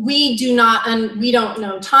 We don't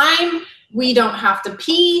know time. We don't have to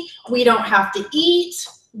pee. We don't have to eat.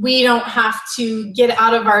 We don't have to get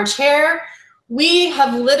out of our chair. We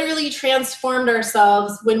have literally transformed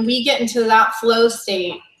ourselves when we get into that flow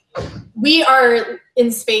state. We are in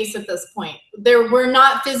space at this point. We're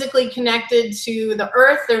not physically connected to the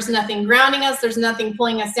earth. There's nothing grounding us. There's nothing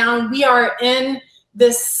pulling us down. We are in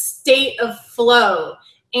this state of flow.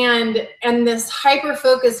 And this hyper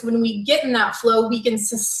focus, when we get in that flow, we can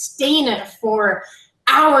sustain it for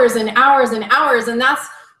hours and hours and hours. And that's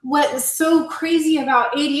what is so crazy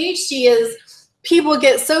about ADHD is people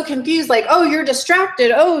get so confused, like, oh, you're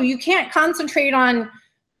distracted. Oh, you can't concentrate on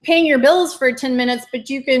paying your bills for 10 minutes, but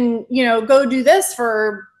you can, go do this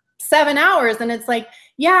for 7 hours. And it's like,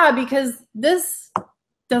 yeah, because this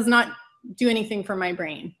does not do anything for my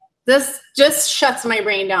brain. This just shuts my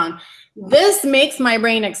brain down. This makes my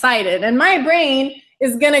brain excited, and my brain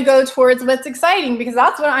is going to go towards what's exciting because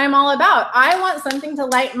that's what I'm all about. I want something to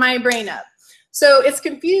light my brain up. So it's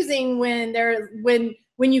confusing when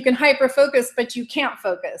you can hyper focus but you can't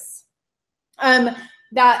focus.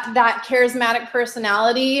 That charismatic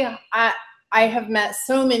personality, I have met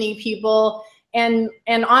so many people, and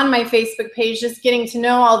on my Facebook page, just getting to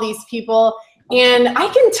know all these people. And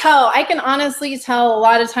I can honestly tell a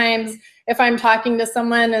lot of times if I'm talking to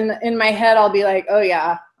someone and in my head, I'll be like, oh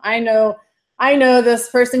yeah, I know this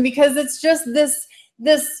person, because it's just this,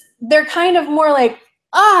 they're kind of more like,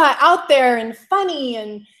 out there and funny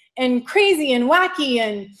and crazy and wacky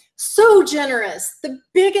and so generous, the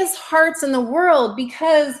biggest hearts in the world,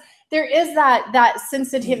 because there is that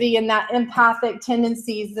sensitivity and that empathic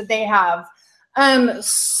tendencies that they have.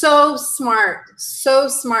 So smart.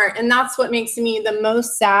 And that's what makes me the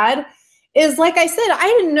most sad is, like I said, I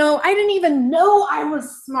didn't even know I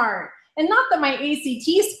was smart. And not that my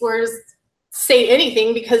ACT scores say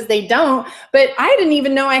anything, because they don't, but I didn't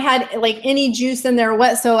even know I had like any juice in there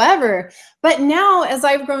whatsoever. But now, as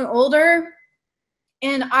I've grown older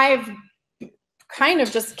and I've kind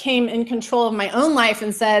of just came in control of my own life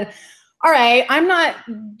and said, all right, I'm not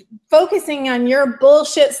focusing on your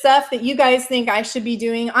bullshit stuff that you guys think I should be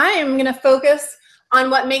doing. I am going to focus on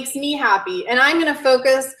what makes me happy. And I'm going to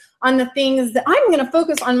focus on the things that I'm going to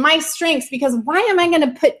focus on my strengths, because why am I going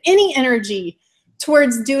to put any energy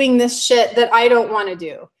towards doing this shit that I don't want to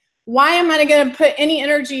do? Why am I going to put any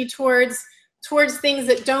energy towards things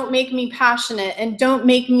that don't make me passionate and don't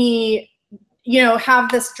make me, you know,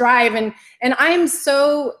 have this drive? And I'm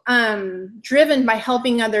so driven by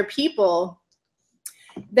helping other people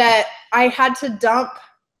that I had to dump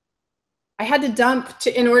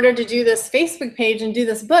in order to do this Facebook page and do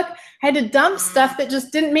this book. I had to dump stuff that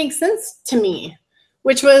just didn't make sense to me,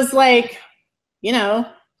 which was like, you know,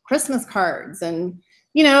 Christmas cards and,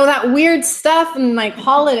 you know, that weird stuff and like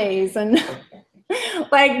holidays and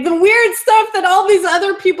like the weird stuff that all these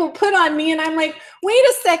other people put on me. And I'm like, wait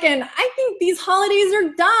a second, I think these holidays are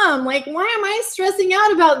dumb. Like, why am I stressing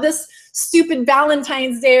out about this stupid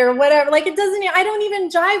Valentine's Day or whatever? Like, it doesn't, I don't even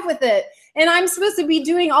jive with it. And I'm supposed to be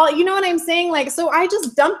doing all, you know what I'm saying? Like, so I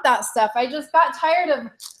just dumped that stuff. I just got tired of,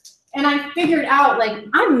 and I figured out, like,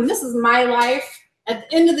 this is my life. At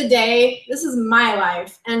the end of the day, this is my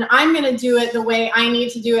life. And I'm going to do it the way I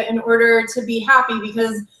need to do it in order to be happy.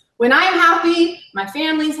 Because when I'm happy, my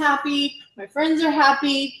family's happy, my friends are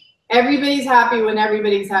happy, everybody's happy when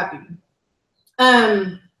everybody's happy.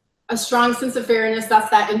 A strong sense of fairness, that's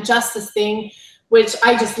that injustice thing, which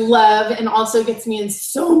I just love, and also gets me in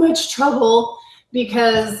so much trouble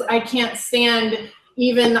because I can't stand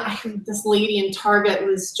even, this lady in Target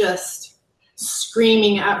was just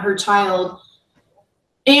screaming at her child.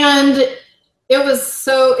 And it was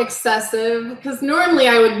so excessive, because normally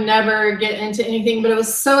I would never get into anything, but it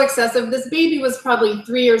was so excessive. This baby was probably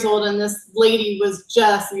 3 years old, and this lady was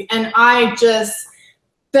just, and I just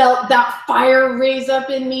felt that fire raise up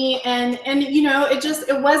in me, and you know,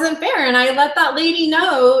 it wasn't fair. And I let that lady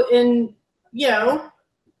know, and you know,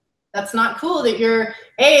 that's not cool that you're,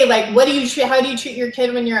 A, like, how do you treat your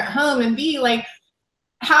kid when you're at home, and B, like,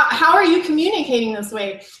 how are you communicating this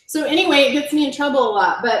way? So anyway, it gets me in trouble a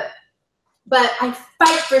lot, but I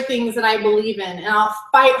fight for things that I believe in, and I'll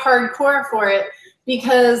fight hardcore for it,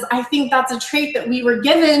 because I think that's a trait that we were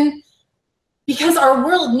given because our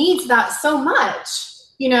world needs that so much,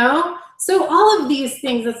 you know? So all of these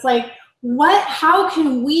things, it's like, how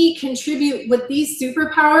can we contribute with these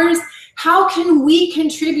superpowers? How can we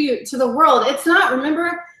contribute to the world? It's not,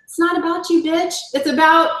 remember, it's not about you, bitch. It's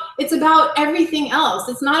about everything else.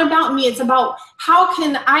 It's not about me. It's about how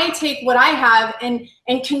can I take what I have and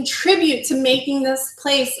contribute to making this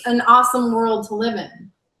place an awesome world to live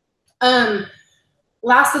in.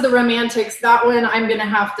 Last of the Romantics, that one I'm gonna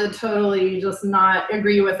have to totally just not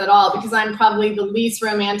agree with at all, because I'm probably the least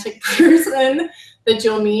romantic person that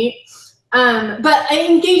you'll meet. But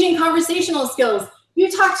engaging conversational skills. You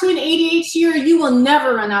talk to an ADHDer, you will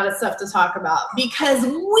never run out of stuff to talk about, because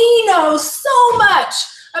we know so much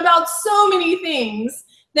about so many things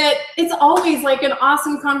that it's always like an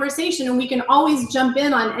awesome conversation, and we can always jump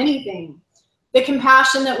in on anything. The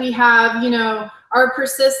compassion that we have, you know, our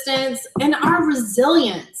persistence and our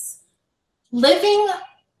resilience. Living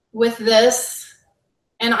with this,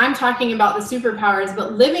 and I'm talking about the superpowers,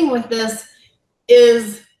 but living with this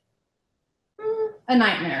is a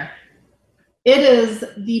nightmare. It is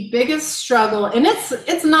the biggest struggle, and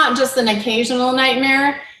it's not just an occasional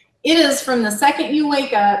nightmare. It is from the second you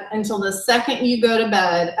wake up until the second you go to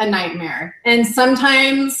bed, a nightmare. And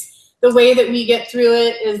sometimes the way that we get through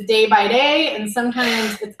it is day by day, and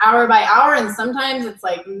sometimes it's hour by hour, and sometimes it's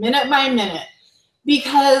like minute by minute,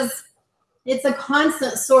 because it's a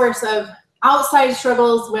constant source of outside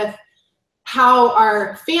struggles with how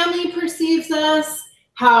our family perceives us,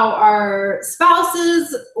 how our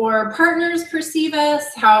spouses or partners perceive us,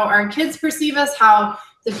 how our kids perceive us, how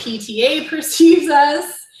the PTA perceives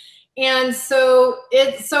us. And so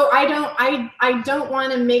I don't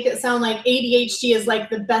want to make it sound like ADHD is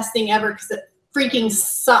like the best thing ever, because it freaking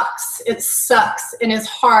sucks. It sucks, and it's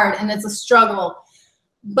hard, and it's a struggle.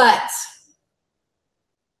 But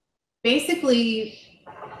basically,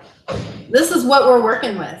 this is what we're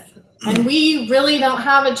working with. And we really don't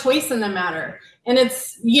have a choice in the matter. And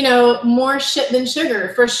it's, you know, more shit than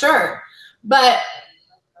sugar for sure. But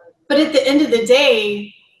at the end of the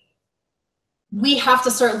day, we have to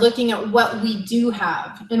start looking at what we do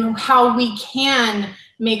have and how we can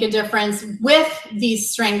make a difference with these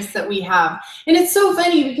strengths that we have. And it's so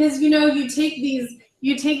funny because, you know, you take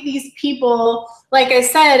these people, like I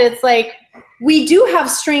said, it's like we do have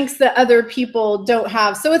strengths that other people don't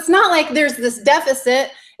have. So it's not like there's this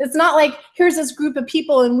deficit. It's not like here's this group of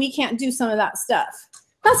people and we can't do some of that stuff.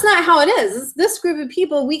 That's not how it is. It's this group of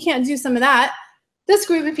people, we can't do some of that. This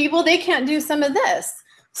group of people, they can't do some of this.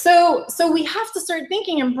 So we have to start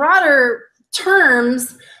thinking in broader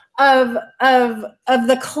terms of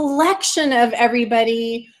the collection of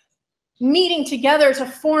everybody meeting together to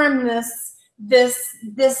form this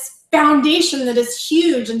foundation that is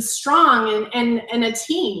huge and strong and a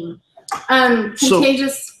team.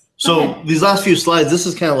 Contagious. So these last few slides, this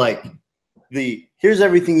is kind of like here's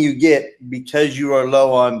everything you get because you are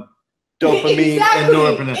low on dopamine and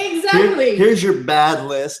norepinephrine. Exactly. Here's your bad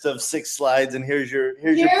list of 6 slides, and here's your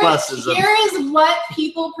pluses. Here is what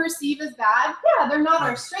people perceive as bad. Yeah, they're not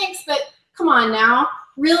our strengths, but come on now.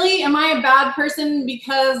 Really, am I a bad person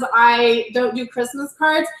because I don't do Christmas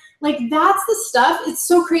cards? Like, that's the stuff. It's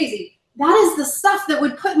so crazy. That is the stuff that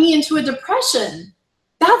would put me into a depression.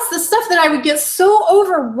 That's the stuff that I would get so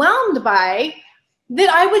overwhelmed by that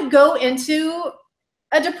I would go into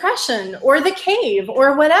a depression or the cave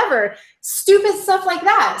or whatever. Stupid stuff like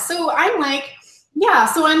that. So I'm like,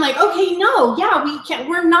 okay, no, yeah,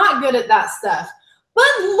 we're not good at that stuff. But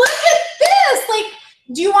look at this. Like,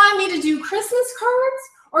 do you want me to do Christmas cards?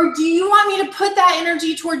 Or do you want me to put that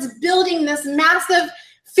energy towards building this massive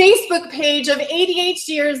Facebook page of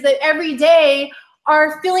ADHDers that every day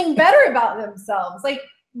are feeling better about themselves? Like,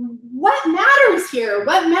 what matters here?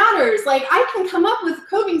 What matters? Like, I can come up with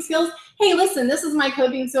coping skills. Hey, listen, this is my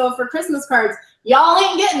coping skill for Christmas cards. Y'all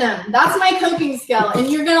ain't getting them. That's my coping skill. And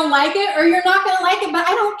you're going to like it or you're not going to like it, but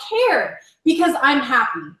I don't care because I'm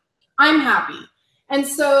happy. I'm happy. And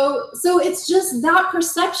so it's just that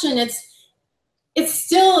perception. It's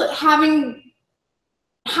still having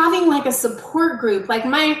like a support group. Like,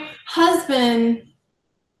 my husband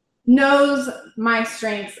knows my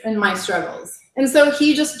strengths and my struggles. And so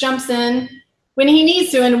he just jumps in when he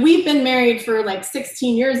needs to. And we've been married for like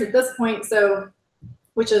 16 years at this point, so,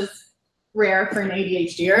 which is rare for an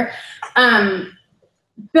ADHDer.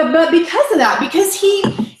 But because of that, because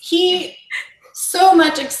he so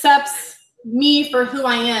much accepts me for who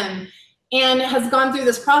I am and has gone through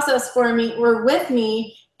this process for me or with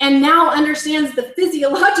me, and now understands the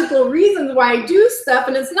physiological reasons why I do stuff.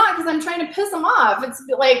 And it's not because I'm trying to piss him off. It's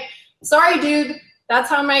like, sorry, dude, that's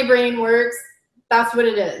how my brain works. That's what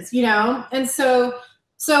it is, you know? And so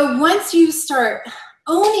once you start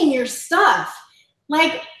owning your stuff,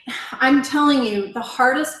 like, I'm telling you, the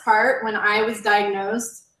hardest part when I was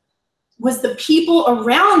diagnosed was the people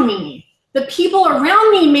around me. The people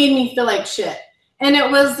around me made me feel like shit. And it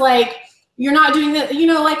was like, you're not doing that. You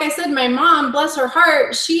know, like I said, my mom, bless her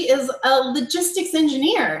heart, she is a logistics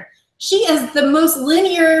engineer. She is the most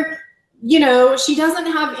linear, you know, she doesn't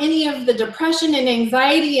have any of the depression and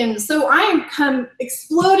anxiety. And so I come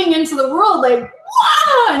exploding into the world like,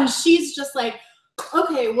 wow! And she's just like,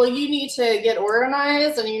 okay, well, you need to get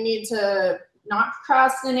organized and you need to not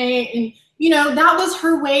procrastinate. And, you know, that was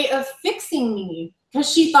her way of fixing me because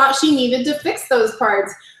she thought she needed to fix those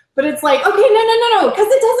parts. But it's like, okay, no, because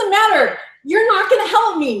it doesn't matter. You're not going to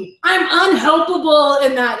help me. I'm unhelpable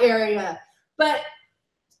in that area. But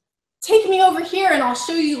take me over here and I'll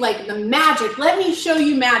show you like the magic. Let me show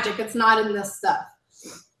you magic. It's not in this stuff.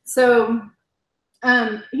 So,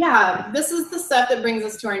 yeah, this is the stuff that brings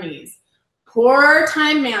us to our knees. Poor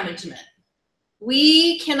time management.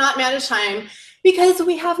 We cannot manage time because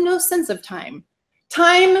we have no sense of time.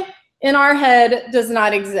 Time in our head does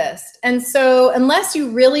not exist. And so unless you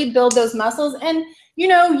really build those muscles, and you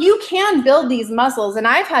know, you can build these muscles, and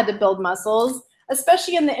I've had to build muscles,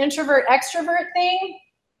 especially in the introvert extrovert thing.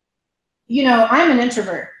 You know, I'm an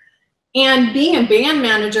introvert, and being a band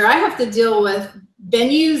manager, I have to deal with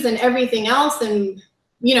venues and everything else, and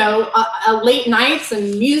you know, late nights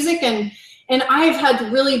and music, and I've had to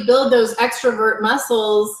really build those extrovert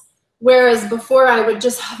muscles. Whereas before I would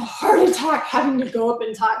just have a heart attack having to go up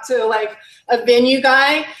and talk to like a venue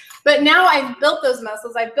guy. But now I've built those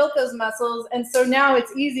muscles. And so now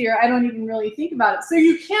it's easier. I don't even really think about it. So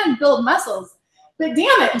you can build muscles, but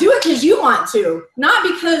damn it, do it because you want to, not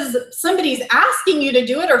because somebody's asking you to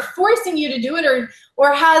do it or forcing you to do it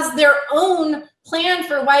or has their own plan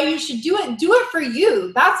for why you should do it. Do it for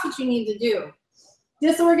you. That's what you need to do.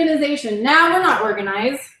 Disorganization. Now we're not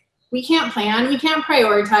organized. We can't plan. We can't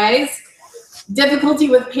prioritize. Difficulty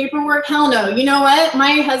with paperwork? Hell no. You know what?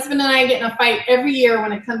 My husband and I get in a fight every year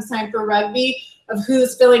when it comes time for rugby of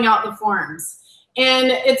who's filling out the forms. And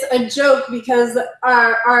it's a joke because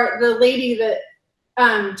the lady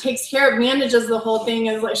that takes care of, manages the whole thing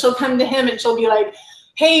is like, she'll come to him and she'll be like,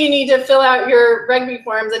 hey, you need to fill out your rugby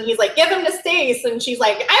forms. And he's like, give them to Stace. And she's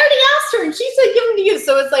like, I already asked her and she said give them to you.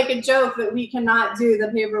 So it's like a joke that we cannot do the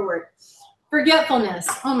paperwork. Forgetfulness.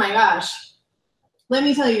 Oh my gosh. Let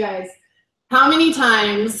me tell you guys how many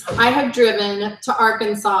times I have driven to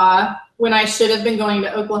Arkansas when I should have been going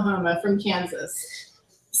to Oklahoma from Kansas.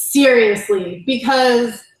 Seriously,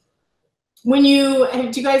 because do you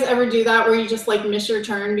guys ever do that where you just like miss your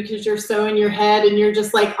turn because you're so in your head and you're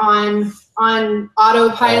just like on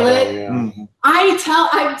autopilot? Oh, yeah.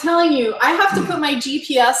 I'm telling you, I have to put my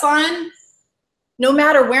GPS on no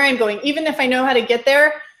matter where I'm going, even if I know how to get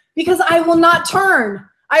there, because I will not turn.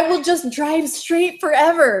 I will just drive straight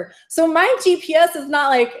forever. So my GPS is not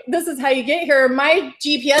like, this is how you get here. My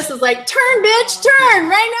GPS is like, turn, bitch, turn,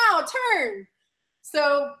 right now, turn.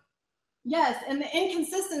 So yes, and the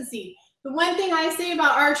inconsistency. The one thing I say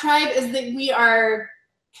about our tribe is that we are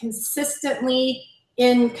consistently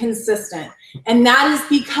inconsistent. And that is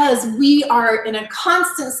because we are in a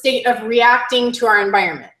constant state of reacting to our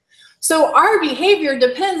environment. So our behavior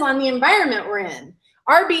depends on the environment we're in.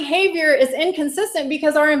 Our behavior is inconsistent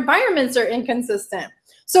because our environments are inconsistent.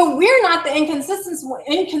 So we're not the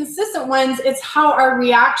inconsistent ones, it's how our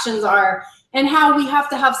reactions are and how we have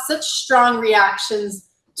to have such strong reactions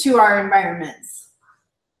to our environments.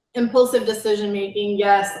 Impulsive decision making,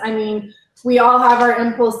 yes. I mean, we all have our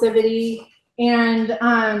impulsivity and,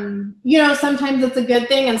 you know, sometimes it's a good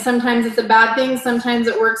thing and sometimes it's a bad thing. Sometimes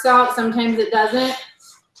it works out, sometimes it doesn't.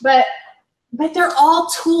 But they're all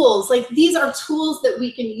tools. Like these are tools that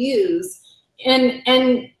we can use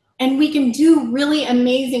and we can do really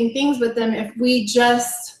amazing things with them if we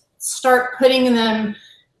just start putting them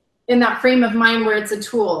in that frame of mind where it's a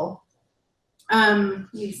tool.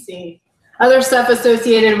 Let me see. Other stuff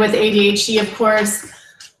associated with ADHD, of course,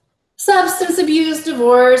 substance abuse,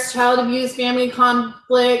 divorce, child abuse, family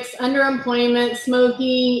conflicts, underemployment, smoking,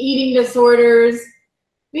 eating disorders.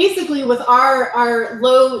 Basically, with our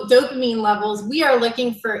low dopamine levels, we are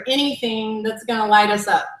looking for anything that's going to light us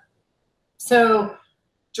up. So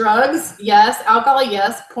drugs, yes. Alcohol,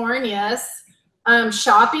 yes. Porn, yes.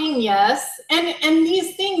 Shopping, yes. And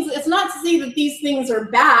these things, it's not to say that these things are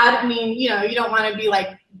bad. I mean, you know, you don't want to be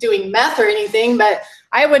like doing meth or anything, but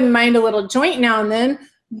I wouldn't mind a little joint now and then.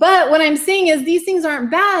 But what I'm saying is these things aren't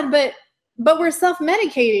bad, but we're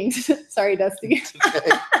self-medicating. Sorry, Dusty.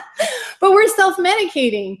 Okay. But we're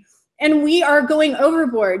self-medicating and we are going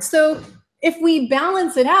overboard. So if we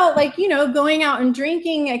balance it out, like, you know, going out and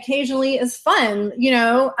drinking occasionally is fun, you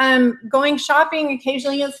know, going shopping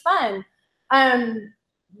occasionally is fun.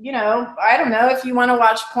 You know, I don't know if you want to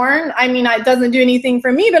watch porn. I mean, it doesn't do anything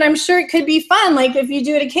for me, but I'm sure it could be fun. Like if you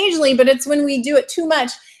do it occasionally, but it's when we do it too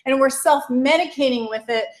much and we're self-medicating with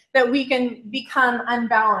it that we can become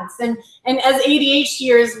unbalanced. And as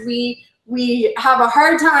ADHDers, we have a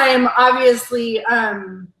hard time, obviously,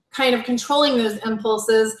 kind of controlling those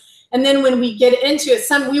impulses. And then when we get into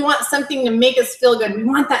it, we want something to make us feel good. We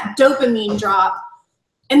want that dopamine drop.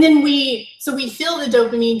 And then we feel the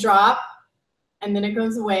dopamine drop and then it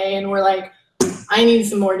goes away and we're like, I need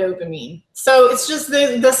some more dopamine. So it's just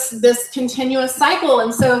this continuous cycle.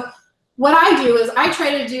 And so what I do is I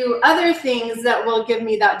try to do other things that will give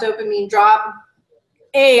me that dopamine drop.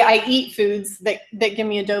 A, I eat foods that give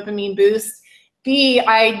me a dopamine boost. B,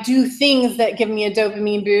 I do things that give me a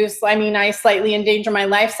dopamine boost. I mean, I slightly endanger my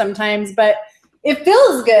life sometimes, but it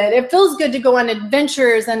feels good. It feels good to go on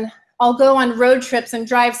adventures, and I'll go on road trips and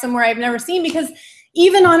drive somewhere I've never seen, because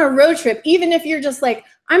even on a road trip, even if you're just like,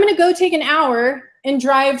 I'm gonna go take an hour and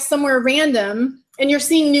drive somewhere random and you're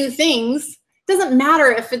seeing new things, it doesn't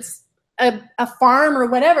matter if it's a farm or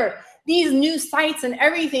whatever. These new sights and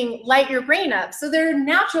everything light your brain up. So there are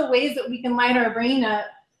natural ways that we can light our brain up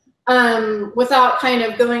without kind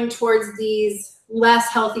of going towards these less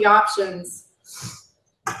healthy options.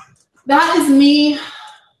 That is me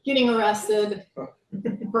getting arrested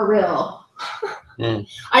for real.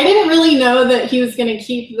 I didn't really know that he was going to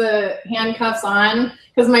keep the handcuffs on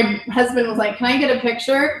because my husband was like, can I get a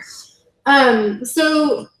picture?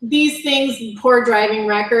 So these things, poor driving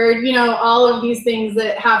record, you know, all of these things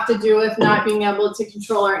that have to do with not being able to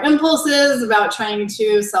control our impulses, about trying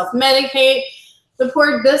to self-medicate.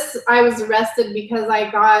 I was arrested because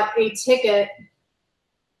I got a ticket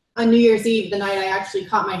on New Year's Eve, the night I actually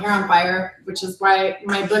caught my hair on fire, which is why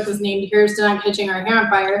my book is named Here's to Not Catching Our Hair on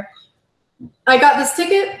Fire. I got this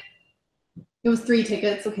ticket It was 3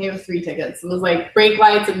 tickets. Okay, it was 3 tickets. It was like brake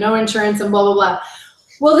lights and no insurance and blah, blah, blah.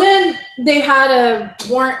 Well, then they had a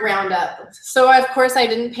warrant roundup. So of course I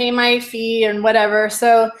didn't pay my fee and whatever.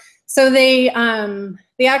 So they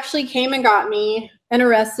actually came and got me and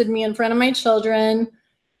arrested me in front of my children,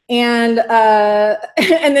 and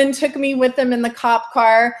then took me with them in the cop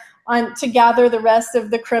car to gather the rest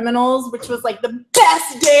of the criminals, which was like the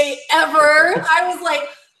best day ever.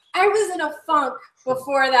 I was in a funk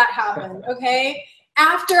before that happened, okay?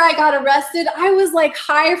 After I got arrested, I was like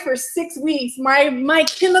high for 6 weeks. My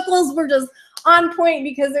chemicals were just on point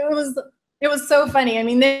because it was so funny. I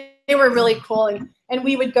mean, they were really cool, and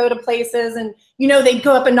we would go to places, and they'd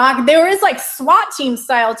go up and knock. There was like SWAT team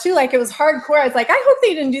style too, like it was hardcore. I was like, I hope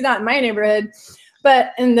they didn't do that in my neighborhood.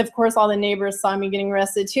 And of course all the neighbors saw me getting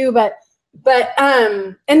arrested too, but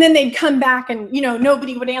and then they'd come back, and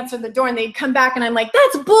nobody would answer the door, and they'd come back, and I'm like,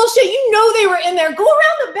 that's bullshit, they were in there, go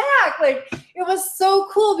around the back. Like, it was so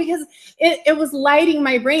cool because it was lighting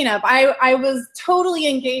my brain up. I was totally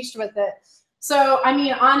engaged with it. So I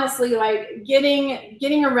mean, honestly, like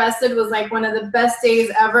getting arrested was like one of the best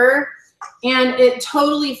days ever, and it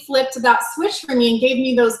totally flipped that switch for me and gave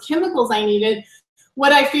me those chemicals I needed.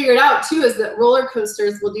 What I figured out too is that roller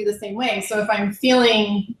coasters will do the same way. So if I'm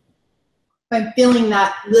feeling that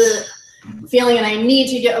feeling and I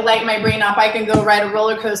need to light my brain up, I can go ride a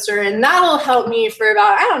roller coaster, and that'll help me for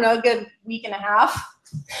about, I don't know, a good week and a half.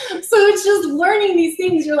 So it's just learning these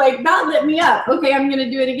things. You're like, that lit me up. Okay, I'm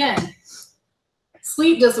gonna do it again.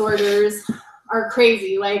 Sleep disorders are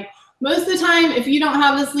crazy. Like, most of the time, if you don't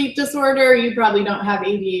have a sleep disorder, you probably don't have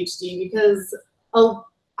ADHD, because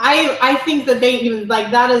I think that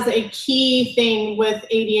that is a key thing with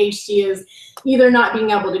ADHD, is either not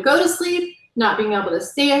being able to go to sleep, not being able to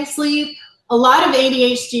stay asleep. A lot of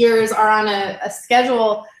ADHDers are on a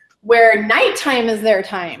schedule where nighttime is their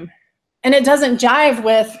time, and it doesn't jive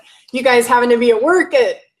with you guys having to be at work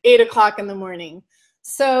at 8 o'clock in the morning.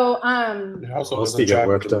 So How else do you get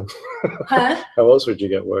work done? Huh? How else would you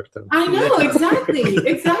get work done? I know, exactly.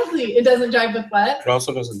 It doesn't jive with what? It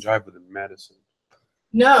also doesn't jive with the medicine.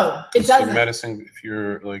 No, it doesn't. The medicine, if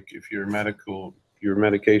your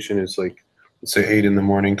medication is like, let's say 8 in the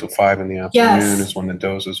morning till 5 in the afternoon is when the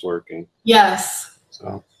dose is working. Yes.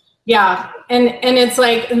 So. Yeah, and it's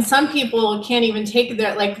like, and some people can't even take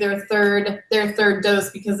their third dose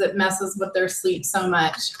because it messes with their sleep so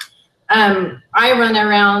much. I run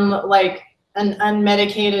around like an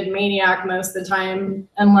unmedicated maniac most of the time,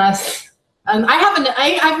 unless I have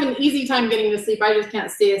an easy time getting to sleep. I just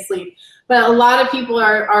can't stay asleep. But a lot of people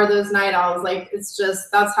are those night owls. Like, it's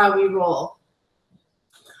just, that's how we roll.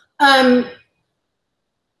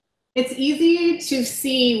 It's easy to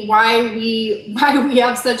see why we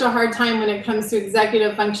have such a hard time when it comes to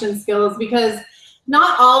executive function skills, because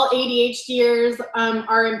not all ADHDers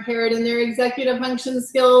are impaired in their executive function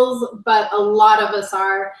skills, but a lot of us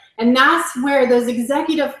are. And that's where those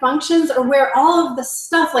executive functions are, where all of the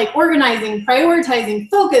stuff like organizing, prioritizing,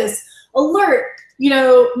 focus, alert,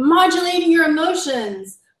 modulating your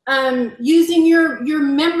emotions, using your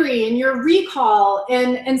memory and your recall,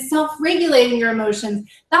 and self-regulating your emotions,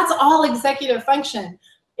 that's all executive function.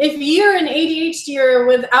 If you're an ADHDer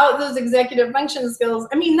without those executive function skills,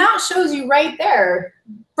 I mean, that shows you right there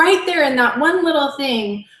in that one little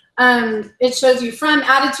thing. It shows you from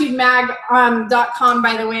attitudemag.com.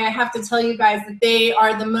 By the way, I have to tell you guys that they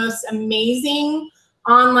are the most amazing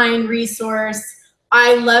online resource.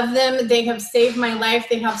 I love them. They have saved my life.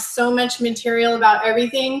 They have so much material about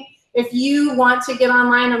everything. If you want to get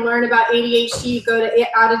online and learn about ADHD, go to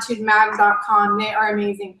attitudemag.com. They are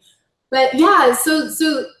amazing. But yeah, so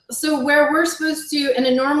where we're supposed to, in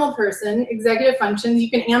a normal person, executive functions, you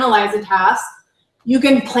can analyze a task, you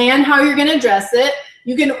can plan how you're gonna address it,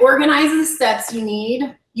 you can organize the steps you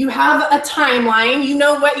need, you have a timeline, you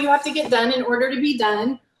know what you have to get done in order to be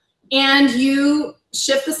done, and you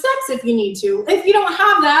shift the steps if you need to. If you don't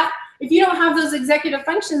have that, if you don't have those executive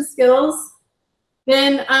function skills,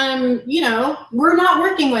 then we're not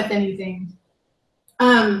working with anything.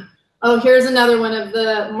 Oh, here's another one of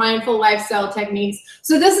the mindful lifestyle techniques.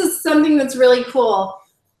 So this is something that's really cool.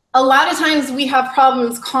 A lot of times we have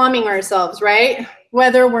problems calming ourselves, right?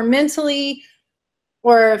 Whether we're mentally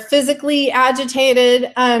or physically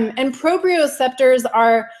agitated, and proprioceptors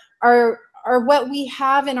are what we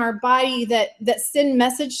have in our body that send a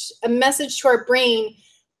message to our brain,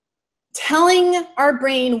 telling our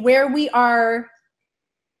brain where we are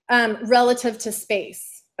relative to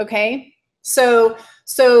space, okay? So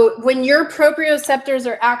when your proprioceptors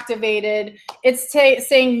are activated, it's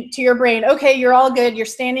saying to your brain, okay, you're all good. You're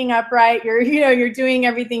standing upright. You're doing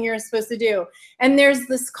everything you're supposed to do. And there's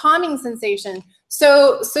this calming sensation.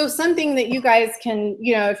 So something that you guys can,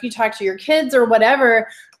 if you talk to your kids or whatever,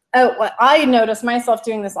 I notice myself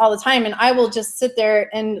doing this all the time, and I will just sit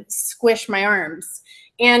there and squish my arms.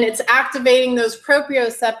 And it's activating those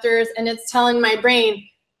proprioceptors, and it's telling my brain,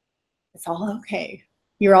 it's all okay.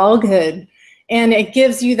 You're all good. And it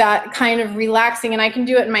gives you that kind of relaxing, and I can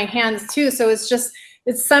do it in my hands too. So it's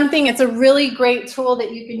a really great tool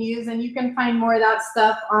that you can use, and you can find more of that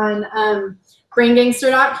stuff on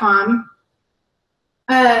braingangster.com.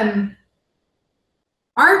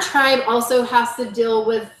 Our tribe also has to deal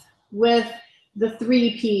with the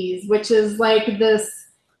 3 Ps, which is like this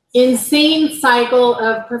insane cycle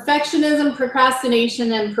of perfectionism,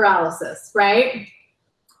 procrastination, and paralysis, right?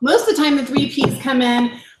 Most of the time, the 3 Ps come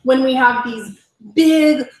in when we have these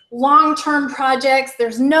big, long-term projects.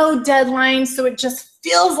 There's no deadline, so it just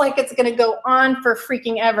feels like it's going to go on for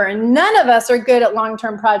freaking ever. And none of us are good at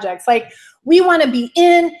long-term projects. Like, we want to be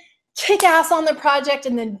in, kick ass on the project,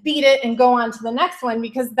 and then beat it and go on to the next one,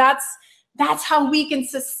 because that's how we can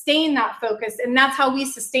sustain that focus, and that's how we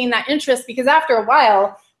sustain that interest. Because after a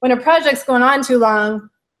while, when a project's going on too long,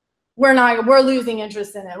 we're losing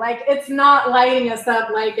interest in it. Like, it's not lighting us up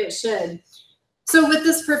like it should. So with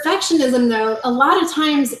this perfectionism, though, a lot of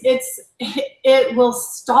times it will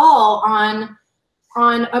stall on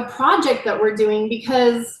a project that we're doing,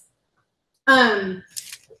 because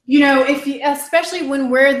especially when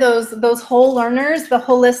we're those whole learners, the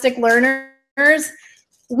holistic learners,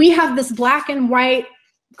 we have this black and white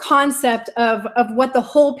concept of what the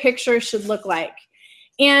whole picture should look like.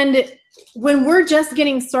 And when we're just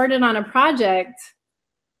getting started on a project,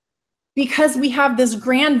 because we have this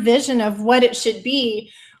grand vision of what it should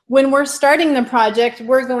be, when we're starting the project,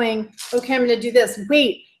 we're going, okay, I'm going to do this.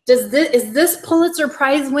 Wait, is this Pulitzer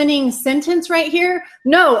Prize winning sentence right here?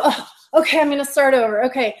 No. Oh, okay, I'm going to start over.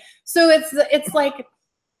 Okay. So it's like,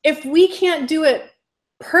 if we can't do it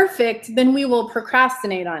perfect, then we will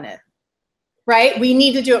procrastinate on it, right? We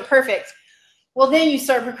need to do it perfect. Well, then you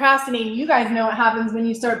start procrastinating. You guys know what happens when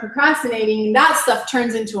you start procrastinating. That stuff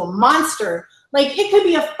turns into a monster. Like, it could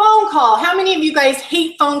be a phone call. How many of you guys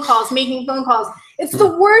hate phone calls, making phone calls? It's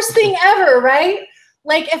the worst thing ever, right?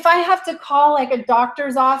 Like, if I have to call like a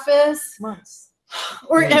doctor's office. Months.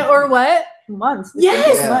 Or what? Months.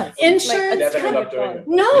 Yes. Months. Insurance. Like,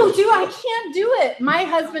 No, dude, I can't do it. My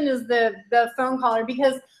husband is the phone caller,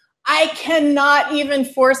 because I cannot even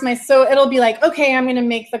force so it'll be like, okay, I'm going to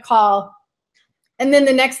make the call. And then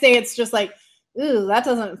the next day it's just like, ooh, that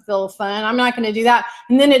doesn't feel fun. I'm not going to do that.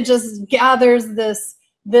 And then it just gathers this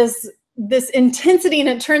intensity, and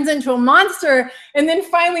it turns into a monster. And then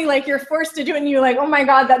finally, like, you're forced to do it, and you're like, oh my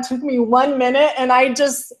God, that took me 1 minute, and I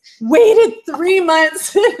just waited 3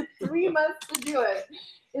 months, 3 months to do it.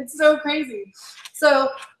 It's so crazy. So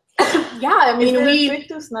yeah, I mean, is there a trick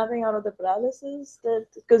to snapping out of the paralysis?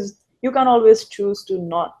 Because you can always choose to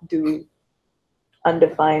not do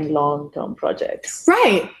undefined long-term projects.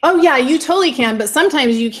 Right. Oh yeah, you totally can, but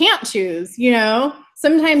sometimes you can't choose,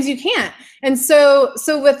 sometimes you can't. And so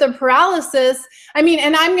with the paralysis, I mean,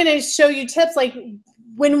 and I'm going to show you tips, like,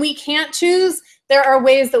 when we can't choose, there are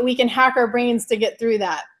ways that we can hack our brains to get through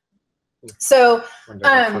that. So when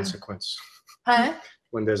there's a consequence. Huh?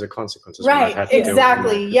 When there's a consequence. Right.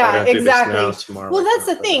 Exactly. Yeah, exactly. Now, tomorrow, well, that's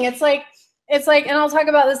the thing. It's like, and I'll talk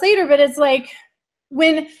about this later, but it's like,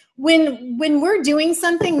 when we're doing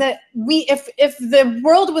something that if the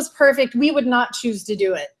world was perfect, we would not choose to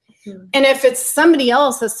do it. Mm-hmm. And if it's somebody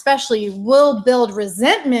else, especially, we'll build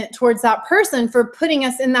resentment towards that person for putting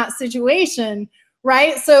us in that situation,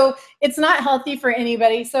 right? So it's not healthy for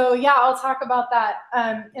anybody. So yeah, I'll talk about that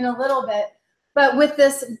in a little bit. But with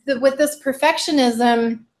this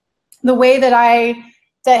perfectionism, the way that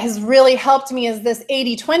has really helped me is this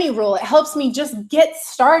 80-20 rule. It helps me just get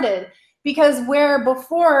started. Because where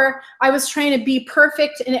before I was trying to be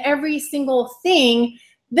perfect in every single thing,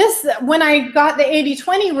 when I got the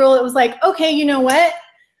 80-20 rule, it was like, okay, you know what?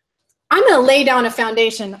 I'm going to lay down a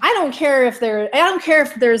foundation. I don't care if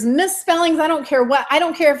there's misspellings. I don't care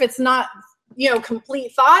if it's not,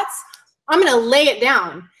 complete thoughts. I'm going to lay it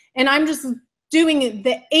down. And I'm just doing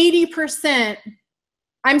the 80%.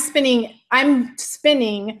 I'm spending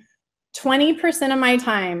 20% of my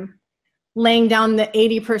time laying down the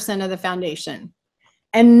 80% of the foundation.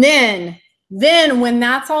 And then when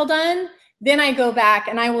that's all done, then I go back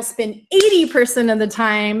and I will spend 80% of the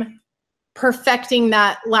time perfecting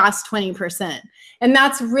that last 20%. And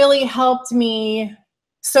that's really helped me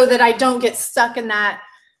so that I don't get stuck in that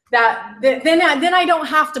then I don't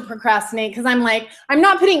have to procrastinate because I'm like, I'm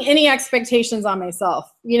not putting any expectations on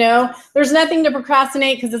myself. You know, there's nothing to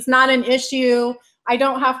procrastinate because it's not an issue. I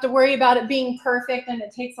don't have to worry about it being perfect, and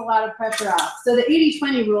it takes a lot of pressure off. So the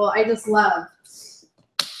 80-20 rule, I just love.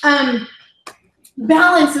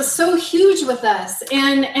 Balance is so huge with us.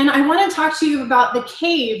 And I want to talk to you about the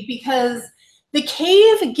cave, because the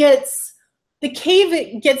cave gets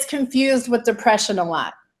confused with depression a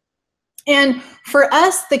lot. And for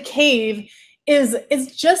us, the cave is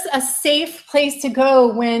just a safe place to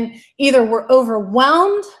go when either we're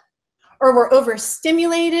overwhelmed or we're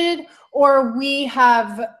overstimulated, or we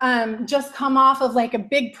have just come off of like a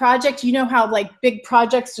big project. You know how like big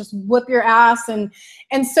projects just whoop your ass, and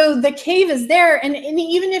so the cave is there. And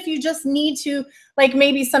even if you just need to, like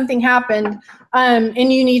maybe something happened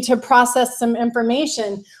and you need to process some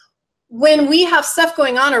information, when we have stuff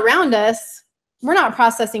going on around us, we're not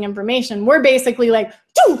processing information. We're basically like,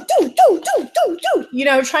 you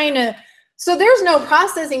know, trying to, so there's no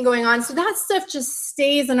processing going on. So that stuff just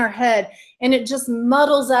stays in our head, and it just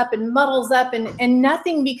muddles up and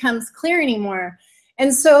nothing becomes clear anymore.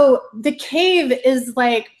 And so the cave is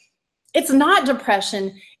like, it's not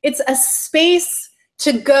depression. It's a space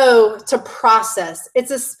to go to process. It's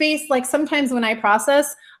a space, like sometimes when I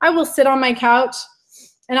process, I will sit on my couch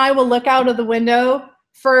and I will look out of the window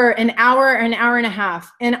for an hour or an hour and a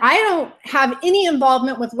half. And I don't have any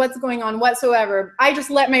involvement with what's going on whatsoever. I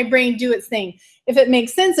just let my brain do its thing. If it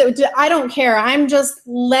makes sense, I don't care. I'm just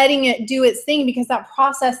letting it do its thing, because that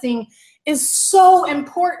processing is so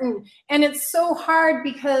important. And it's so hard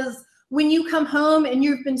because when you come home and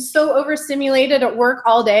you've been so overstimulated at work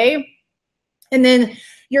all day, and then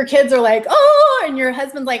your kids are like, oh, and your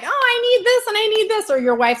husband's like, oh, I need this and I need this. Or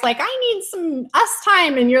your wife's like, I need some us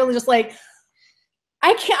time. And you're just like,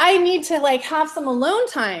 I need to like have some alone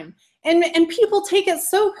time. And people take it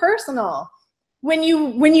so personal when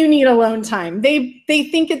you need alone time. They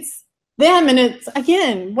think it's them, and it's,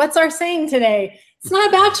 again, what's our saying today? It's not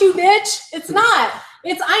about you, bitch. It's not.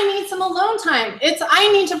 It's I need some alone time. It's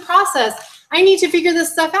I need to process. I need to figure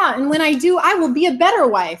this stuff out. And when I do, I will be a better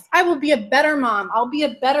wife. I will be a better mom. I'll be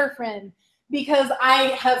a better friend, because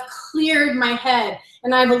I have cleared my head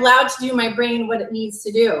and I've allowed to do my brain what it needs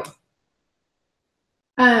to do.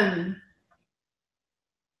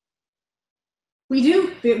 We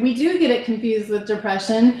do get it confused with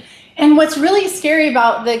depression. And what's really scary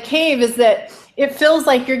about the cave is that it feels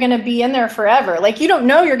like you're going to be in there forever. Like you don't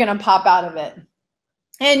know you're going to pop out of it.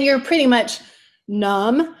 And you're pretty much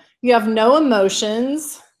numb. You have no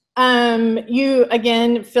emotions. You,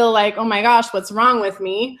 again, feel like, oh my gosh, what's wrong with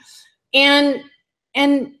me? And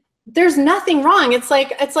there's nothing wrong. It's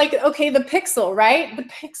like, okay, the pixel, right? The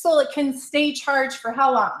pixel, it can stay charged for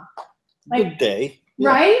how long? Like, good day.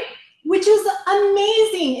 Right? Which is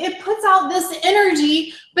amazing. It puts out this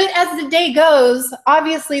energy, but as the day goes,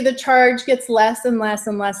 obviously the charge gets less and less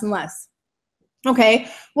and less and less. Okay,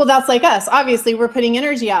 well, that's like us. Obviously, we're putting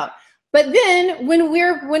energy out. But then when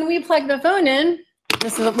we plug the phone in,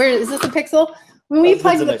 is this a pixel? When we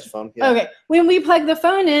plug the next phone. Yeah. Okay, when we plug the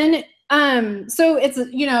phone in, so it's,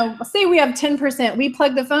 you know, say we have 10%, we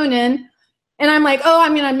plug the phone in, and I'm like, oh,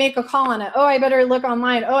 I'm gonna make a call on it. Oh, I better look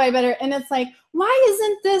online. Oh, I better, and it's like, why is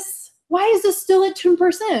this still at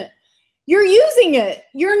 2%? You're using it.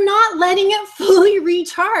 You're not letting it fully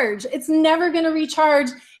recharge. It's never gonna recharge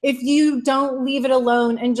if you don't leave it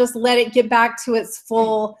alone and just let it get back to its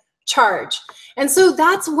full charge. And so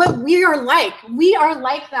that's what we are like. We are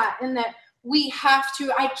like that, in that we have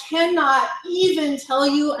to, I cannot even tell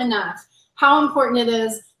you enough how important it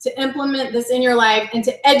is to implement this in your life and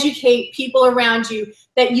to educate people around you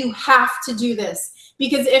that you have to do this.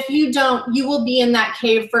 Because if you don't, you will be in that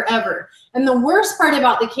cave forever. And the worst part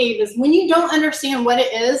about the cave is when you don't understand what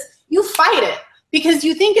it is, you fight it. Because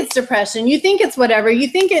you think it's depression, you think it's whatever, you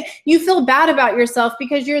feel bad about yourself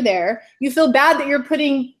because you're there. You feel bad that you're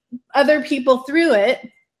putting other people through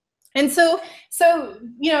it. And so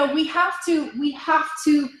you know, we have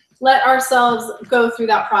to let ourselves go through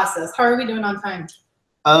that process. How are we doing on time?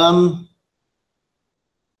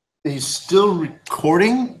 He's still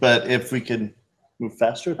recording, but if we could move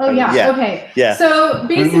faster. Oh yeah. Okay. Yeah. So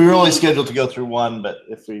basically, we were only scheduled to go through one, but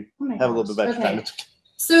if we have a little bit better time, it's okay.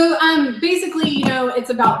 So basically, you know,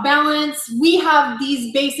 it's about balance. We have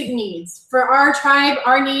these basic needs for our tribe.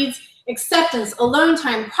 Our needs: acceptance, alone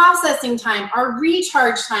time, processing time, our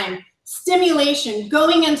recharge time, stimulation,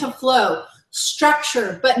 going into flow,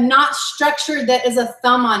 structure, but not structure that is a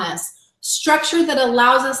thumb on us. Structure that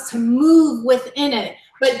allows us to move within it,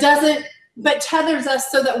 but tethers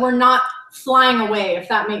us so that we're not flying away, if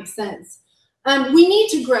that makes sense. We need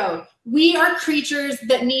to grow. We are creatures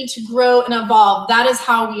that need to grow and evolve. That is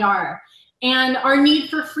how we are. And our need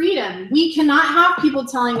for freedom. We cannot have people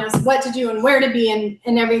telling us what to do and where to be and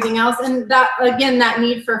everything else. And that, again, that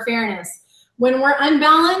need for fairness. When we're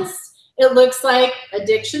unbalanced, it looks like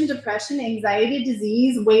addiction, depression, anxiety,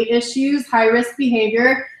 disease, weight issues, high-risk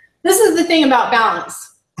behavior. This is the thing about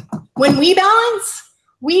balance. When we balance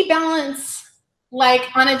like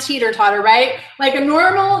on a teeter-totter, right? Like a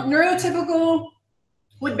normal neurotypical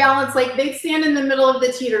would balance, like they'd stand in the middle of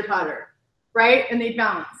the teeter-totter, right? And they'd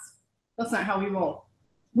balance. That's not how we roll.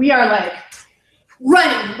 We are like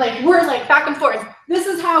running, like we're like back and forth. This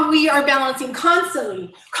is how we are balancing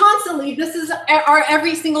constantly. Constantly, this is our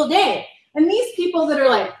every single day. And these people that are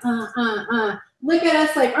like, look at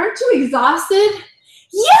us like, aren't you exhausted?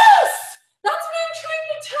 Yes! That's what I'm trying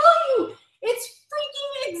to tell you. It's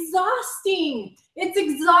freaking exhausting. It's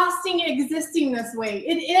exhausting existing this way.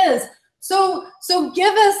 It is. So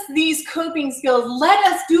give us these coping skills. Let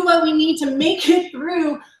us do what we need to make it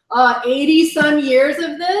through 80 some years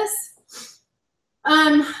of this.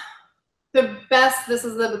 This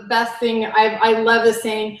is the best thing. I love this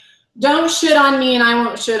saying, don't shit on me and I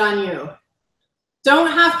won't shit on you.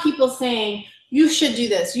 Don't have people saying, you should do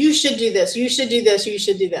this, you should do this, you should do this, you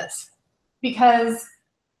should do this. Because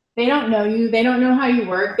they don't know you, they don't know how you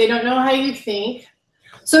work, they don't know how you think.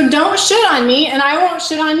 So don't shit on me and I won't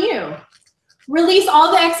shit on you. Release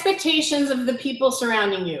all the expectations of the people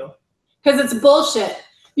surrounding you. Because it's bullshit.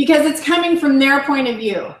 Because it's coming from their point of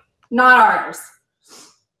view, not ours.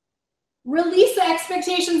 Release the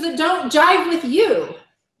expectations that don't jive with you.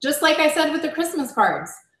 Just like I said with the Christmas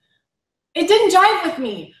cards. It didn't jive with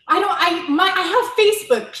me. I have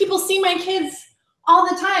Facebook. People see my kids all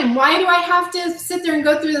the time. Why do I have to sit there and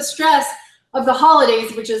go through the stress of the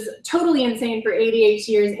holidays, which is totally insane for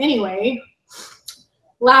ADHDers anyway?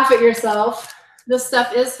 Laugh at yourself. This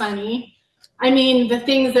stuff is funny. I mean, the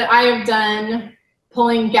things that I have done,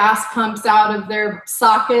 pulling gas pumps out of their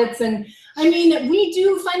sockets, and I mean, we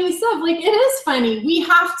do funny stuff. Like, it is funny. We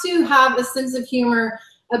have to have a sense of humor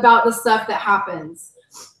about the stuff that happens.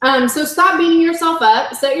 So stop beating yourself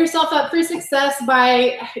up. Set yourself up for success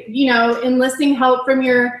by, enlisting help from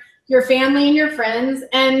your family and your friends,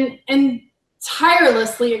 and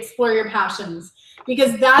tirelessly explore your passions,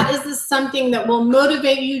 because that is something that will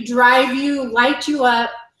motivate you, drive you, light you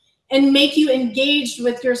up, and make you engaged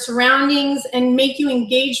with your surroundings and make you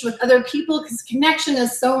engaged with other people, because connection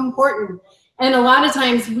is so important. And a lot of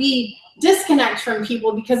times we disconnect from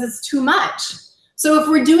people because it's too much. So if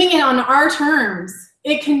we're doing it on our terms,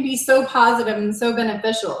 it can be so positive and so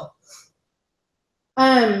beneficial.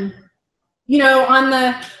 On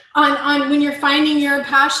when you're finding your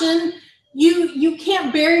passion, you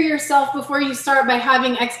can't bury yourself before you start by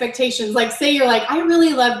having expectations. Like, say you're like, I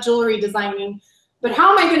really love jewelry designing, but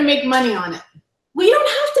how am I going to make money on it? Well, you don't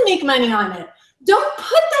have to make money on it. Don't put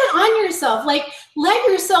that on yourself. Like, let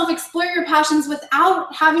yourself explore your passions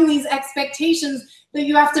without having these expectations that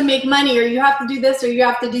you have to make money, or you have to do this, or you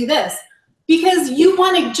have to do this. Because you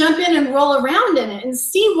want to jump in and roll around in it and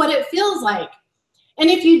see what it feels like. And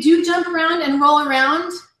if you do jump around and roll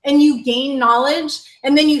around and you gain knowledge,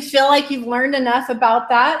 and then you feel like you've learned enough about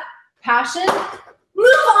that passion, move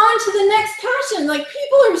on to the next passion. Like,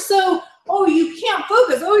 people are so, oh, you can't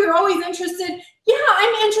focus. Oh, you're always interested. Yeah,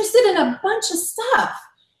 I'm interested in a bunch of stuff.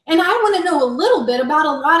 And I want to know a little bit about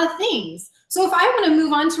a lot of things. So if I want to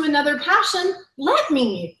move on to another passion, let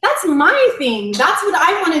me. That's my thing. That's what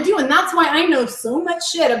I want to do. And that's why I know so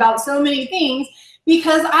much shit about so many things,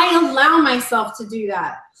 because I allow myself to do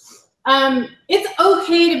that. It's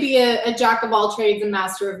okay to be a jack of all trades and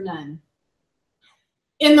master of none.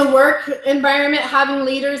 In the work environment, having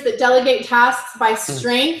leaders that delegate tasks by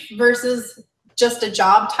strength versus just a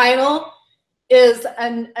job title is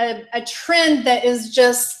a trend that is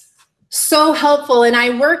just so helpful. And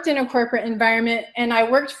I worked in a corporate environment, and I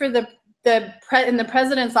worked for in the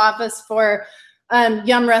president's office for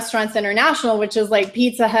Yum Restaurants International, which is like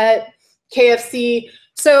Pizza Hut, KFC.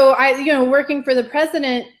 So working for the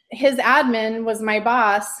president, his admin was my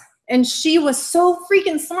boss, and she was so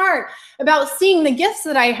freaking smart about seeing the gifts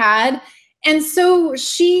that I had. And so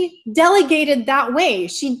she delegated that way.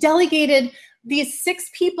 She delegated these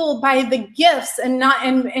 6 people by the gifts and not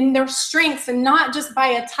and their strengths, and not just by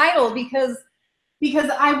a title, because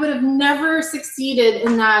I would have never succeeded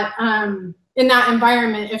in that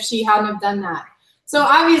environment if she hadn't have done that. So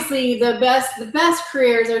obviously the best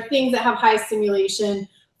careers are things that have high stimulation.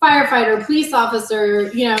 Firefighter, police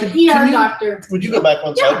officer, ER doctor. Would you go back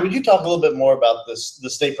one slide? Would you talk a little bit more about the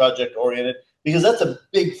state project oriented? Because that's a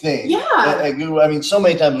big thing. Yeah. I mean, so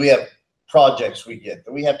many times we have projects we get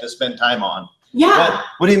that we have to spend time on. Yeah.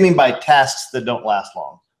 What do you mean by tasks that don't last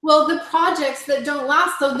long? Well, the projects that don't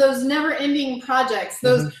last, so those never-ending projects,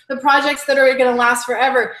 the projects that are going to last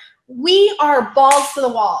forever, we are balls to the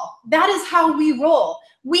wall. That is how we roll.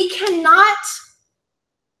 We cannot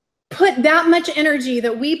put that much energy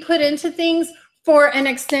that we put into things for an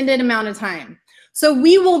extended amount of time. So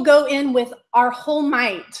we will go in with our whole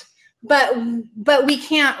might, but we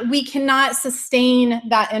cannot sustain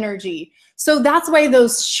that energy. So that's why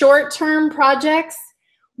those short-term projects,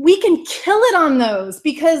 we can kill it on those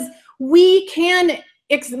because we can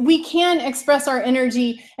express our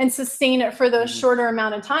energy and sustain it for those shorter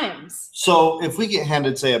amount of times. So if we get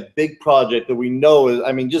handed, say, a big project that we know is,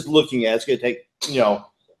 I mean, just looking at it's going to take, you know,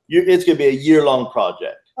 it's going to be a year-long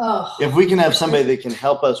project. Oh. If we can have somebody that can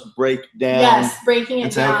help us break down. Yes, breaking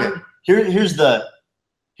it say, down. Okay, here's the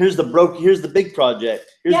big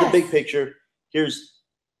project. Here's the big picture. Here's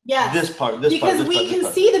this part, because we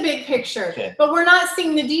can see the big picture, but we're not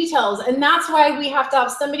seeing the details. And that's why we have to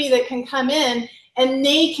have somebody that can come in and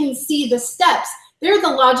they can see the steps. They're the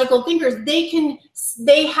logical thinkers.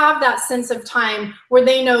 They have that sense of time where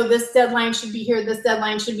they know this deadline should be here, this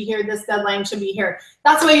deadline should be here, this deadline should be here.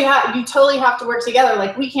 That's why you totally have to work together.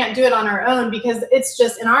 Like, we can't do it on our own because it's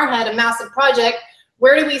just in our head a massive project.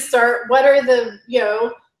 Where do we start? What are the,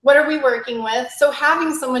 what are we working with? So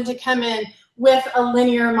having someone to come in with a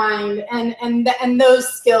linear mind and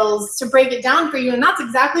those skills to break it down for you. And that's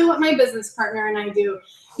exactly what my business partner and I do,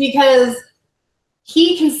 because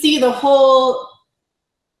he can see the whole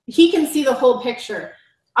picture.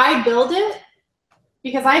 I build it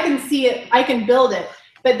because I can see it, I can build it,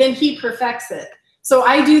 but then he perfects it. So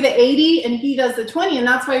I do the 80 and he does the 20, and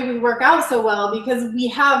that's why we work out so well, because we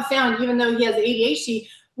have found, even though he has ADHD,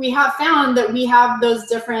 we have found that we have those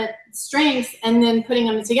different strengths, and then putting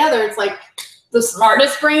them together, it's like the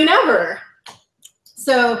smartest brain ever.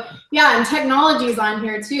 So yeah, and technology is on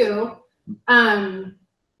here too,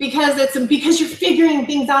 because you're figuring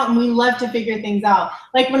things out, and we love to figure things out.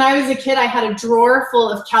 Like when I was a kid, I had a drawer full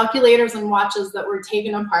of calculators and watches that were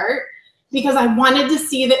taken apart because I wanted to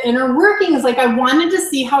see the inner workings. Like, I wanted to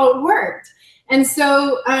see how it worked. And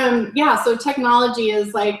so yeah, so technology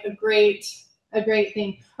is like a great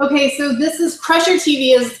thing. Okay, so this is Crusher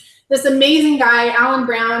TV, is this amazing guy, Alan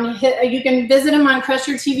Brown. You can visit him on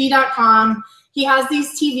crushertv.com. He has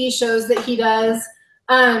these TV shows that he does,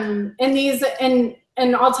 and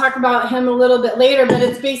I'll talk about him a little bit later, but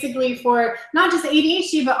it's basically for not just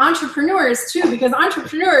ADHD, but entrepreneurs too, because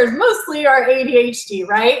entrepreneurs mostly are ADHD,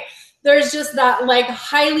 right? There's just that like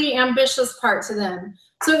highly ambitious part to them.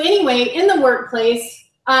 So anyway, in the workplace,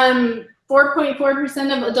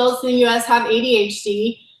 4.4% of adults in the US have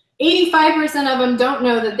ADHD. 85% of them don't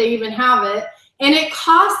know that they even have it. And it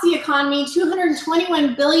costs the economy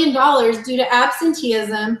 $221 billion due to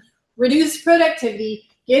absenteeism, reduced productivity,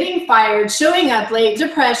 getting fired, showing up late,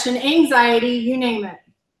 depression, anxiety, you name it.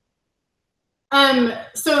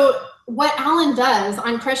 So what Alan does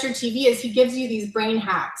on Crusher TV is he gives you these brain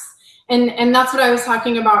hacks. And that's what I was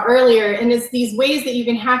talking about earlier. And it's these ways that you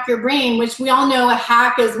can hack your brain, which we all know a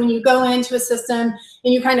hack is when you go into a system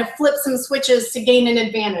and you kind of flip some switches to gain an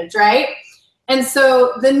advantage, right? And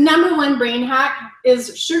so the #1 brain hack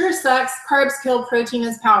is sugar sucks, carbs kill, protein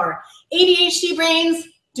is power. ADHD brains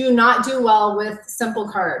do not do well with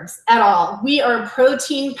simple carbs at all. We are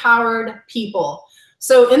protein-powered people.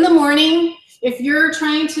 So in the morning, if you're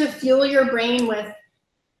trying to fuel your brain with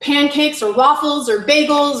pancakes or waffles or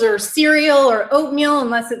bagels or cereal or oatmeal,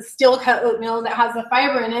 unless it's steel cut oatmeal that has the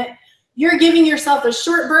fiber in it, you're giving yourself a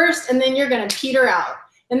short burst and then you're gonna peter out.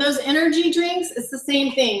 And those energy drinks, it's the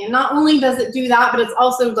same thing. And not only does it do that, but it's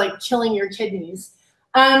also like killing your kidneys.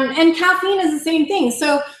 And caffeine is the same thing.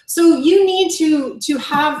 So you need to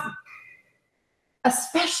have,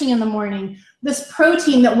 especially in the morning, this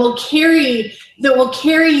protein that will carry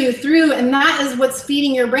you through, and that is what's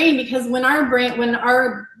feeding your brain, because when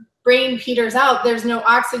our brain peters out, there's no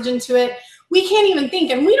oxygen to it. We can't even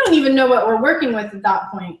think, and we don't even know what we're working with at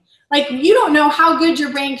that point. Like, you don't know how good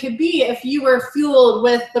your brain could be if you were fueled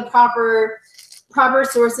with the proper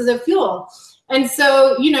sources of fuel. And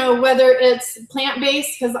so, whether it's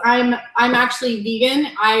plant-based, because I'm actually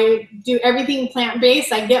vegan, I do everything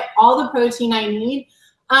plant-based, I get all the protein I need.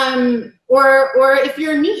 Or if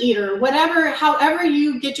you're a meat eater, however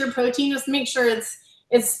you get your protein, just make sure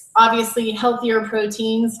it's obviously healthier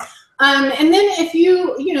proteins. And then if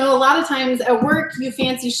a lot of times at work you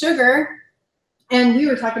fancy sugar, and we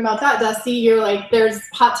were talking about that, Dusty, you're like, there's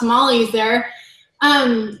hot tamales there.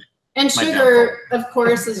 And sugar, of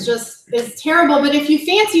course, is terrible. But if you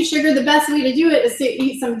fancy sugar, the best way to do it is to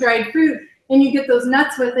eat some dried fruit and you get those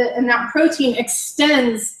nuts with it, and that protein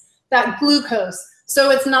extends that glucose.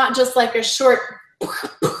 So it's not just like a short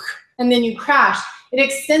and then you crash. It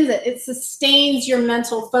extends it. It sustains your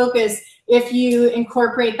mental focus if you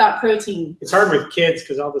incorporate that protein. It's hard with kids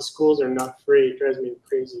because all the schools are nut free. It drives me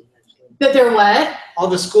crazy, actually. But they're what? All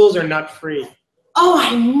the schools are nut free. Oh,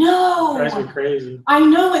 I know. It drives me crazy. I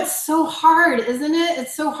know, it's so hard, isn't it?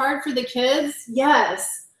 It's so hard for the kids.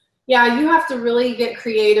 Yes. Yeah, you have to really get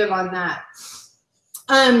creative on that.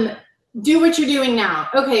 Do what you're doing now.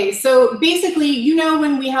 Okay, so basically, you know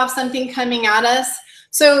when we have something coming at us.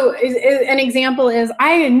 So an example is,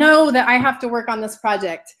 I know that I have to work on this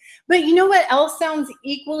project. But you know what else sounds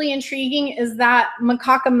equally intriguing is that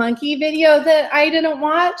macaca monkey video that I didn't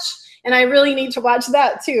watch. And I really need to watch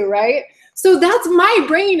that too, right? So that's my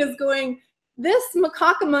brain is going, this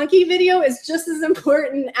macaca monkey video is just as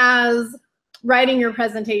important as writing your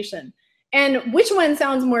presentation. And which one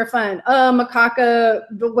sounds more fun? Macaca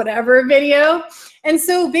whatever video. And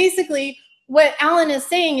so basically what Alan is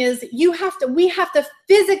saying is we have to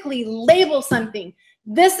physically label something.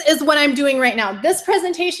 This is what I'm doing right now. This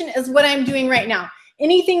presentation is what I'm doing right now.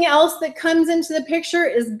 Anything else that comes into the picture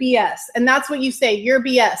is BS. And that's what you say, you're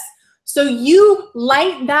BS. So you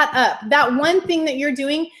light that up. That one thing that you're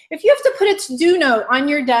doing, if you have to put a to-do note on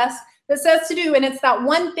your desk that says to do, and it's that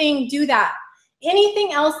one thing, do that.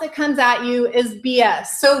 Anything else that comes at you is BS.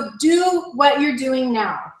 So do what you're doing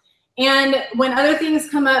now. And when other things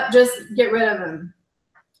come up, just get rid of them.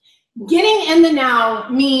 Getting in the now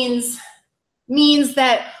means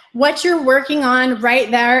that what you're working on right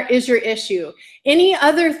there is your issue. Any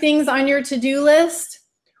other things on your to-do list,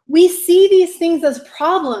 we see these things as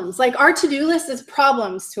problems. Like our to-do list is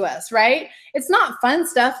problems to us, right? It's not fun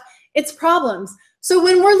stuff, it's problems. So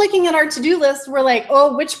when we're looking at our to-do list, we're like,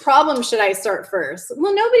 oh, which problem should I start first?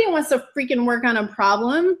 Well, nobody wants to freaking work on a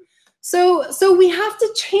problem. So we have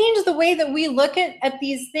to change the way that we look at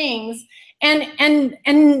these things and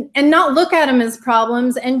not look at them as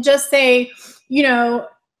problems and just say, you know,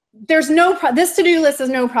 there's no this to-do list is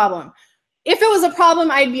no problem. If it was a problem,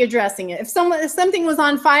 I'd be addressing it. If something was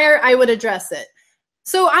on fire, I would address it.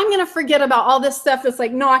 So I'm gonna forget about all this stuff that's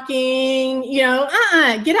like knocking, you know,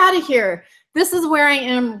 get out of here. This is where I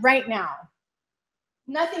am right now.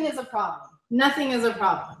 Nothing is a problem. Nothing is a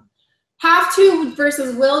problem. Have to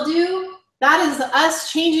versus will do, that is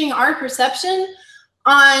us changing our perception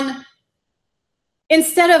on,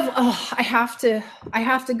 instead of, oh, I have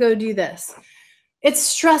to go do this. It's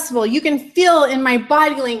stressful. You can feel in my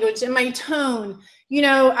body language, in my tone, you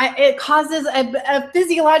know, it causes a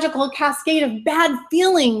physiological cascade of bad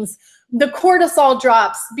feelings. The cortisol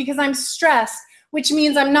drops because I'm stressed, which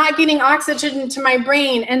means I'm not getting oxygen to my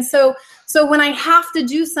brain. And so when I have to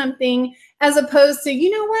do something, as opposed to, you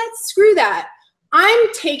know what, screw that.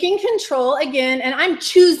 I'm taking control again, and I'm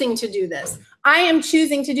choosing to do this. I am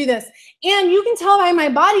choosing to do this. And you can tell by my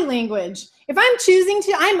body language. If I'm choosing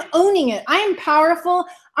to, I'm owning it. I am powerful.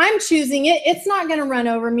 I'm choosing it. It's not going to run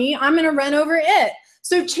over me. I'm going to run over it.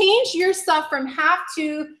 So change your stuff from have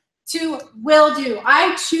to will do.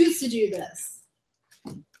 I choose to do this.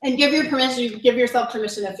 And give yourself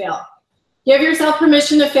permission to fail. Give yourself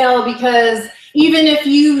permission to fail, because even if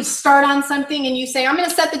you start on something and you say, I'm going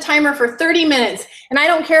to set the timer for 30 minutes, and I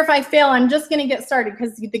don't care if I fail, I'm just going to get started,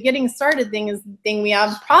 because the getting started thing is the thing we have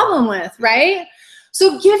a problem with, right?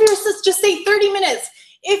 So give yourself, just say 30 minutes.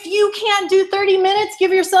 If you can't do 30 minutes,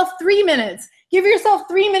 give yourself 3 minutes. Give yourself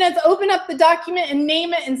 3 minutes, open up the document and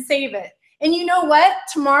name it and save it. And you know what?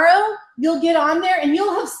 Tomorrow, you'll get on there and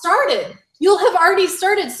you'll have started. You'll have already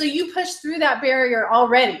started, so you push through that barrier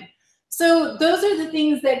already. So those are the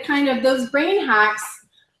things that kind of, those brain hacks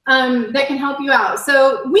that can help you out.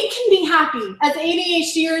 So we can be happy. As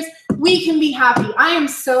ADHDers, we can be happy. I am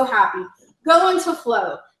so happy. Go into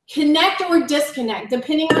flow. Connect or disconnect,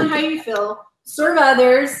 depending on how you feel. Serve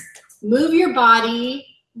others. Move your body.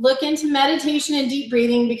 Look into meditation and deep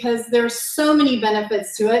breathing, because there's so many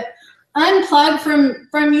benefits to it. Unplug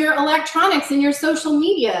from your electronics and your social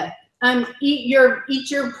media. Eat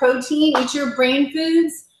your protein, eat your brain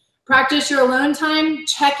foods. Practice your alone time.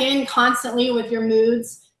 Check in constantly with your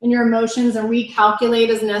moods and your emotions and recalculate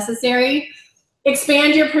as necessary.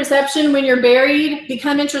 Expand your perception when you're buried.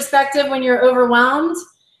 Become introspective when you're overwhelmed.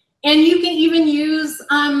 And you can even use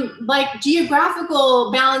like geographical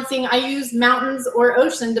balancing. I use mountains or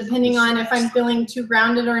ocean depending on if I'm feeling too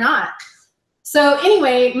grounded or not. So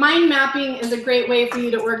anyway, mind mapping is a great way for you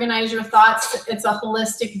to organize your thoughts. It's a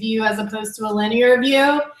holistic view as opposed to a linear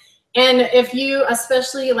view. And if you,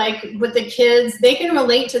 especially like with the kids, they can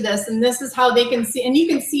relate to this, and this is how they can see, and you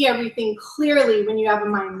can see everything clearly when you have a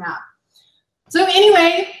mind map. So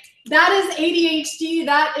anyway, that is ADHD.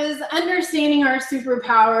 That is understanding our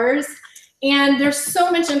superpowers. And there's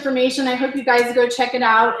so much information. I hope you guys go check it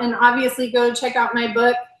out. And obviously go check out my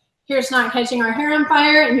book, Here's Not Catching Our Hair on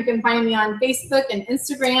Fire. And you can find me on Facebook and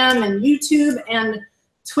Instagram and YouTube and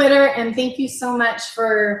Twitter. And thank you so much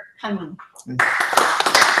for coming.